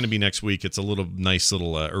 that's going to be next week. It's a nice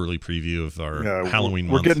little early preview of our Halloween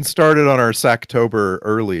month. We're getting started on our Sacktober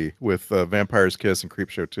early with Vampire's Kiss and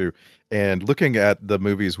Creepshow 2. And looking at the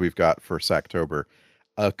movies we've got for Sacktober,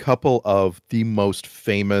 a couple of the most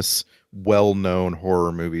famous, well-known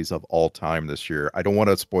horror movies of all time this year. I don't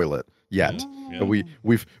want to spoil it, yet. Yeah. We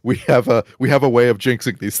have a way of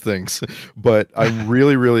jinxing these things, but I'm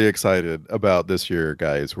really excited about this year,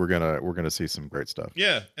 guys. We're gonna see some great stuff.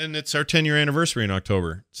 Yeah, and it's our 10-year anniversary in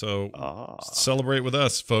October, so celebrate with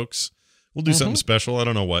us, folks. We'll do something special. I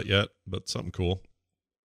don't know what yet, but something cool.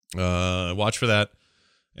 Watch for that.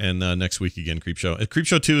 And next week again, Creepshow.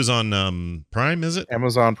 Creepshow 2 is on Prime, is it?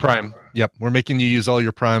 Amazon Prime. Yep. We're making you use all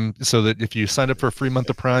your Prime so that if you sign up for a free month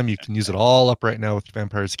of Prime, you can use it all up right now with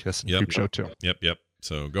Vampire's Kiss and Creepshow 2. Yep.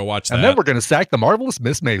 So go watch that. And then we're going to sack the marvelous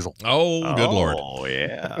Miss Maisel. Oh, good Lord. Oh,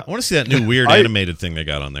 yeah. I want to see that new weird animated thing they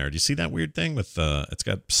got on there. Do you see that weird thing with it's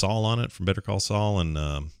got Saul on it from Better Call Saul and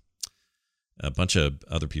a bunch of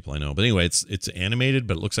other people I know. But anyway, it's animated,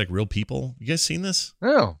 but it looks like real people. You guys seen this?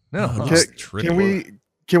 No.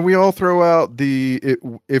 Can we all throw out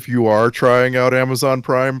if you are trying out Amazon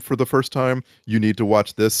Prime for the first time, you need to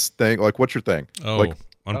watch this thing. Like, what's your thing? On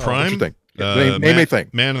Prime? What's your thing? Name a thing.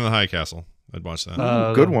 Man in the High Castle. I'd watch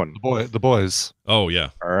that. Good one. The boys. Oh,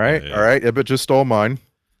 yeah. All right. Yeah. All right. Ibbot just stole mine.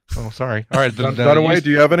 Oh, sorry. All right. Then, by the way, do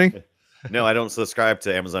you have any? No, I don't subscribe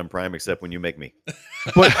to Amazon Prime except when you make me.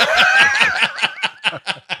 But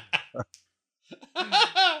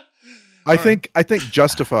I think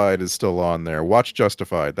Justified is still on there. Watch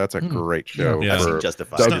Justified. That's a great show. Yeah. I've seen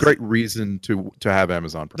Justified. A great reason to have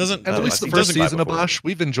Amazon Prime. At least the first season of Bosch.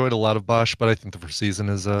 We've enjoyed a lot of Bosch, but I think the first season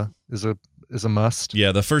is a must.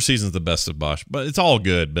 Yeah, the first season's the best of Bosch, but it's all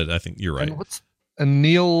good. But I think you're right. And what's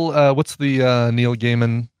the Neil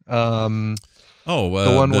Gaiman?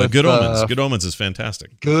 The one with Good Omens. Good Omens is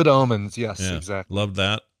fantastic. Good Omens, yes, exactly. Loved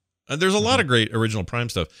that. There's a lot of great original Prime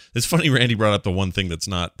stuff. It's funny, Randy brought up the one thing that's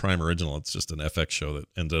not Prime original. It's just an FX show that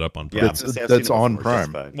ended up on Prime. Yeah, that's on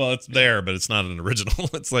Prime. Well, it's there, but it's not an original.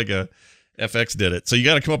 It's like a FX did it. So you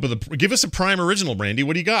got to come up with give us a Prime original, Randy.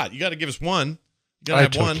 What do you got? You got to give us one. You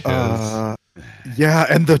got to have one. Yeah,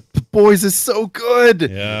 and the Boys is so good.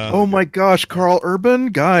 Yeah. Oh my gosh, Carl Urban,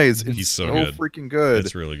 guys, it's He's so good. Freaking good.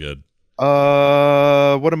 It's really good.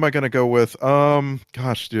 What am I gonna go with?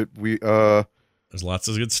 Gosh, dude, there's lots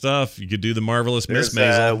of good stuff. You could do the Marvelous Miss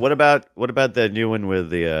Maisel. What about the new one with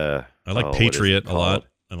the? I like Patriot a lot.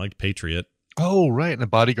 I liked Patriot. Oh right, and the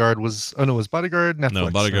Bodyguard was. Oh no, was Bodyguard Netflix? No,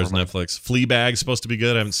 Bodyguard's Netflix. Fleabag's supposed to be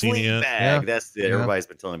good. I haven't seen it yet. Yeah. That's it. Everybody's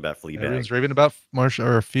been telling me about Fleabag. Everyone's raving about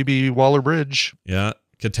Phoebe Waller-Bridge. Yeah,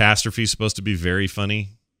 Catastrophe's supposed to be very funny.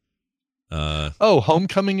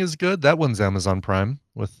 Homecoming is good. That one's Amazon Prime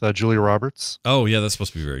with Julia Roberts. Oh yeah, that's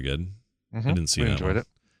supposed to be very good. I didn't see that. Enjoyed it.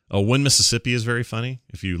 Oh, One Mississippi is very funny.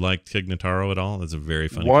 If you like Tig Notaro at all, that's a very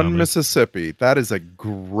funny One comedy. Mississippi. That is a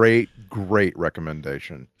great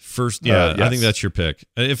recommendation. First, yeah, I think that's your pick.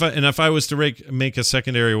 If I was to make a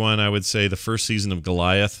secondary one, I would say the first season of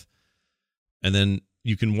Goliath, and then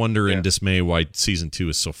you can wonder in dismay why season 2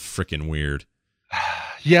 is so freaking weird.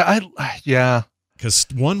 Yeah. Because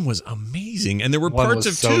 1 was amazing, and there were One parts was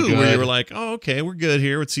of so 2 good. where you were like, "Oh, okay, we're good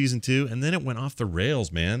here with season 2," and then it went off the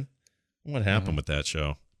rails, man. What happened with that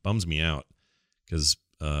show? Bums me out. Because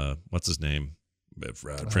what's his name?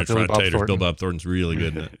 French Billy Fried Bob Taters. Thornton. Bill Bob Thornton's really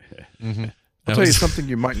good in it. I'll tell you something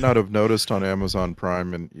you might not have noticed on Amazon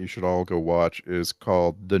Prime, and you should all go watch. Is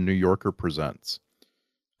called The New Yorker Presents.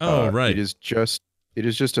 Oh, right. It is just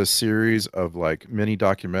a series of like mini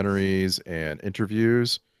documentaries and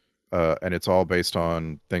interviews, and it's all based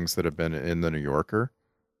on things that have been in the New Yorker.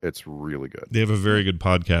 It's really good. They have a very good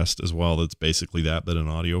podcast as well. That's basically that, but in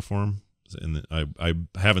audio form. And I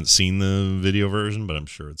haven't seen the video version, but I'm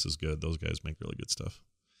sure it's as good. Those guys make really good stuff.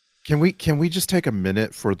 Can we just take a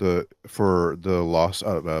minute for the loss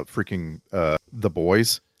of freaking The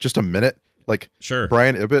Boys? Just a minute, like sure,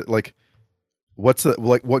 Brian Ibbott, like what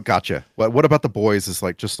got you? What about The Boys is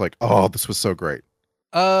like just like, oh, this was so great.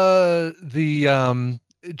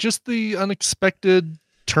 Just the unexpected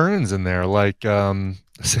turns in there. Like I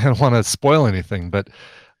don't want to spoil anything, but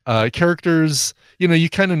characters, you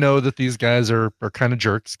kind of know that these guys are kind of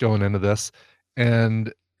jerks going into this,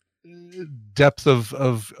 and depth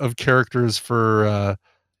of characters for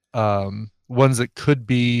ones that could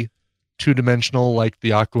be two-dimensional, like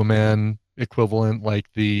the Aquaman equivalent, like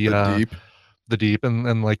the Deep,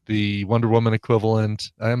 and like the Wonder Woman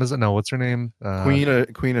equivalent. What's her name? Queen of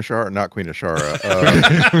Shara, not Queen of Shara.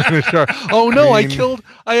 Oh no!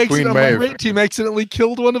 Queen, my raid team accidentally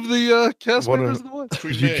killed one of the cast members of the ones.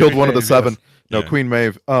 You killed one of the 7. Yes. No, yeah. Queen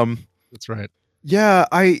Maeve. That's right. Yeah,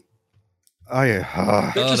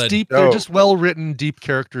 they're just deep. They're just well written, deep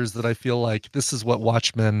characters that I feel like this is what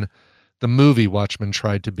Watchmen, the movie Watchmen,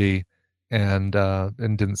 tried to be, and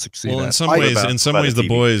didn't succeed. Well, in some ways,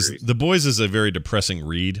 The Boys is a very depressing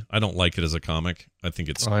read. I don't like it as a comic. I think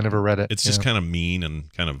it's. I never read it. It's just kind of mean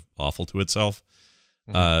and kind of awful to itself.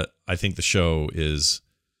 I think the show is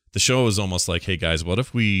almost like, hey guys, what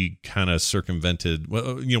if we kind of circumvented?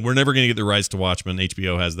 Well, we're never going to get the rights to Watchmen.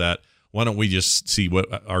 HBO has that. Why don't we just see what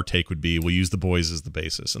our take would be? We'll use The Boys as the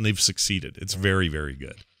basis, and they've succeeded. It's very, very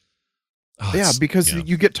good. Because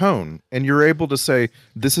you get tone, and you're able to say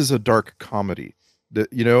this is a dark comedy,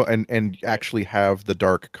 and actually have the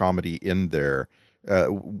dark comedy in there.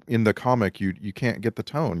 In the comic, you can't get the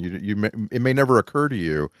tone. It may never occur to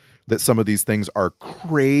you that some of these things are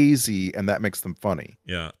crazy, and that makes them funny.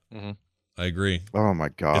 Yeah, I agree. Oh my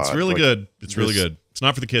god, it's really good. It's really good. It's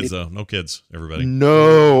not for the kids though. No kids, everybody.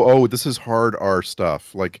 No, this is hard R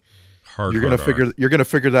stuff. Like you're gonna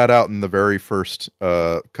figure that out in the very first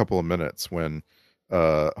couple of minutes when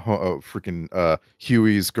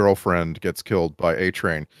Huey's girlfriend gets killed by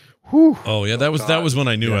A-Train. Whew. Oh yeah, that was when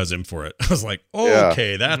I knew I was in for it. I was like,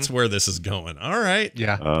 okay, that's where this is going. All right,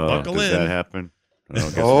 buckle does in. That happen?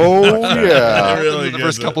 Yeah. Really the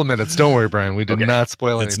first couple of minutes. Don't worry, Brian. We did not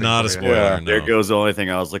spoil anything. It's not a spoiler. Yeah. No. There goes the only thing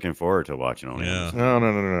I was looking forward to watching on. Yeah.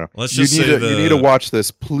 No. Let's just you need to watch this.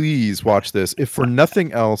 Please watch this. If for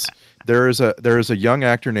nothing else, there is a young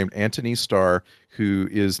actor named Anthony Starr who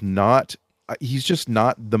is not. He's just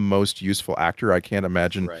not the most useful actor. I can't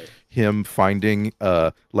imagine him finding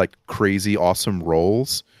like crazy awesome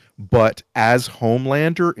roles. But as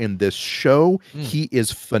Homelander in this show, he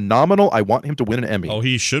is phenomenal. I want him to win an Emmy. Oh,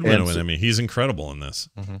 he should win an Emmy. He's incredible in this.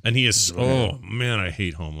 And he is, oh man, I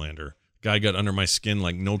hate Homelander. Guy got under my skin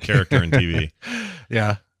like no character in TV.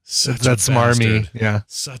 Yeah. That's smarmy. Yeah.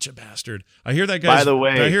 Such a bastard. I hear that guy. By the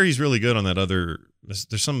way, I hear he's really good on that other,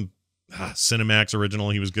 there's some Cinemax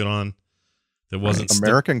original he was good on. That wasn't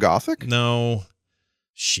American Gothic? No.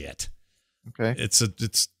 Shit. Okay.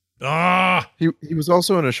 He was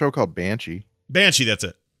also in a show called Banshee. Banshee, that's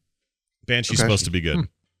it. Banshee's supposed to be good.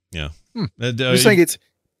 Yeah. I'm saying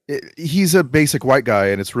he's a basic white guy,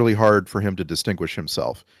 and it's really hard for him to distinguish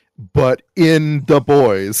himself. But in The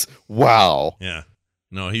Boys, wow. Yeah.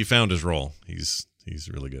 No, he found his role. He's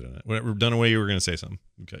really good at it. Whatever, Dunaway, you were going to say something.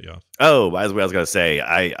 Okay, yeah. Oh, by the way, I was going to say,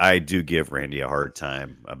 I do give Randy a hard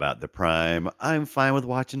time about the Prime. I'm fine with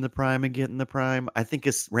watching the Prime and getting the Prime. I think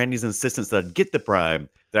it's Randy's insistence that I get the Prime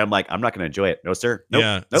that I'm like, I'm not going to enjoy it. No, sir. Nope.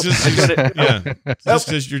 Yeah. Nope. Just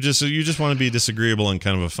because you just want to be disagreeable in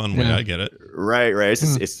kind of a fun way. I get it. Right.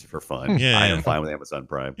 It's for fun. Yeah. I am fine with Amazon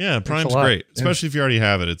Prime. Yeah, Prime's great, especially if you already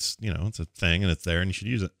have it. It's it's a thing and it's there and you should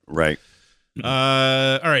use it. Right.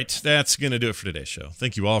 All right, that's gonna do it for today's show.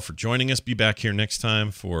 Thank you all for joining us. Be back here next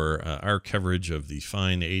time for our coverage of the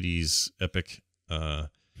fine 80s epic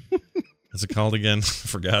what's it called again?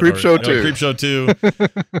 Forgot. Creepshow 2. Creepshow 2.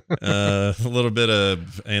 A little bit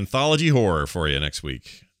of anthology horror for you next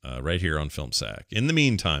week, right here on FilmSack. In the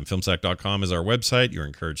meantime, filmsack.com is our website. You're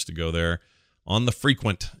encouraged to go there on the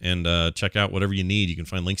frequent and check out whatever you need. You can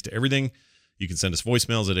find links to everything. You can send us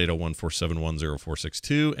voicemails at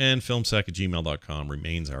 801-471-0462, and filmsack@gmail.com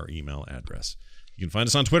remains our email address. You can find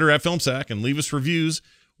us on Twitter at FilmSack and leave us reviews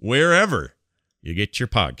wherever you get your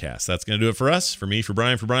podcasts. That's going to do it for us, for me, for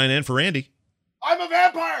Brian, and for Randy. I'm a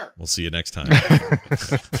vampire! We'll see you next time.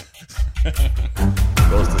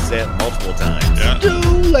 Goes to say it multiple times. Yeah. Too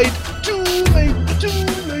late.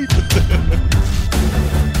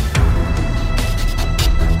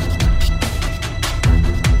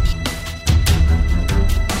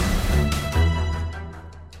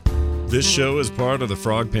 This show is part of the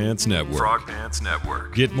Frog Pants Network. Frog Pants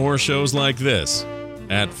Network. Get more shows like this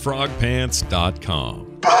at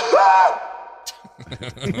frogpants.com.